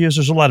languages.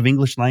 There's a lot of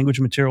English language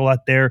material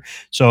out there.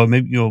 So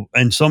maybe,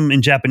 and some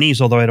in Japanese,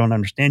 although I don't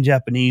understand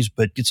Japanese,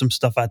 but get some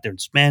stuff out there in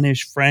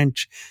Spanish,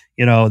 French,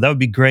 that would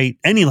be great.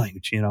 Any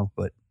language,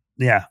 but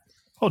yeah.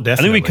 Oh,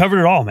 definitely. I think we covered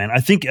it all, man. I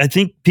think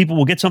people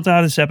will get something out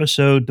of this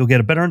episode. They'll get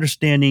a better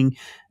understanding,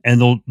 and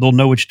they'll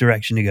know which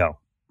direction to go.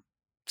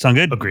 Sound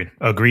good?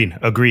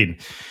 Agreed.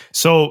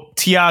 So,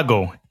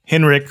 Tiago,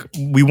 Henrik,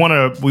 we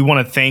want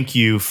to thank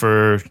you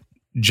for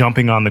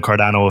jumping on the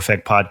Cardano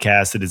Effect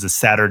podcast. It is a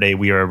Saturday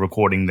we are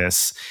recording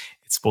this.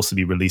 It's supposed to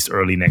be released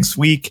early next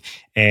week,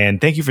 and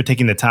thank you for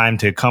taking the time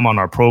to come on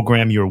our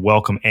program. You're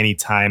welcome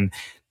anytime.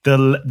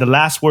 The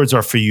last words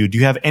are for you. Do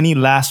you have any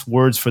last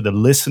words for the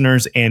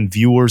listeners and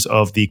viewers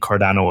of the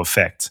Cardano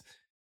Effect?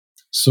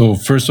 So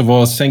first of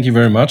all, thank you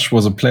very much. It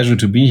was a pleasure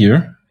to be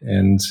here.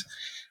 And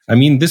I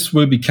mean, this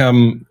will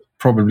become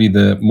probably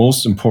the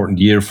most important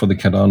year for the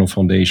Cardano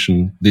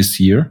Foundation this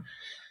year.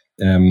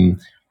 We're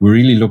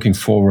really looking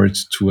forward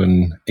to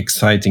an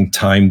exciting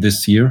time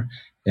this year,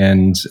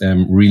 and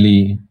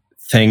really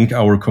thank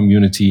our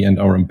community and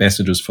our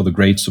ambassadors for the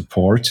great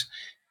support.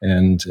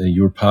 And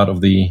you're part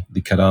of the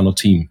Cardano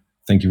team.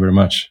 Thank you very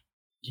much.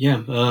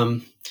 Yeah.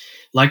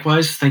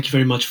 Likewise, thank you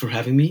very much for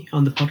having me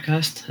on the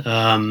podcast.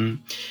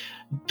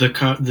 The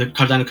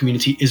Cardano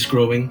community is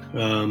growing.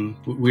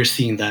 We're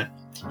seeing that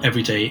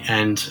every day.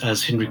 And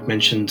as Henrik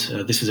mentioned,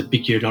 this is a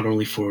big year not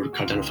only for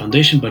Cardano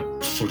Foundation,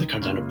 but for the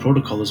Cardano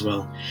protocol as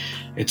well.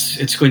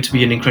 It's going to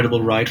be an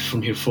incredible ride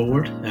from here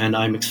forward, and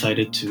I'm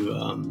excited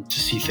to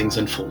see things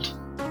unfold.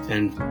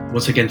 And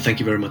once again, thank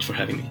you very much for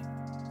having me.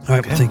 All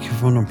right, well, thank you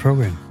for on the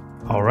program.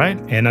 All right,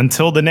 and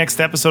until the next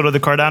episode of the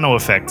Cardano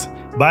Effect,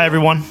 bye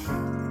everyone.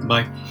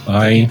 Bye.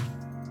 Bye.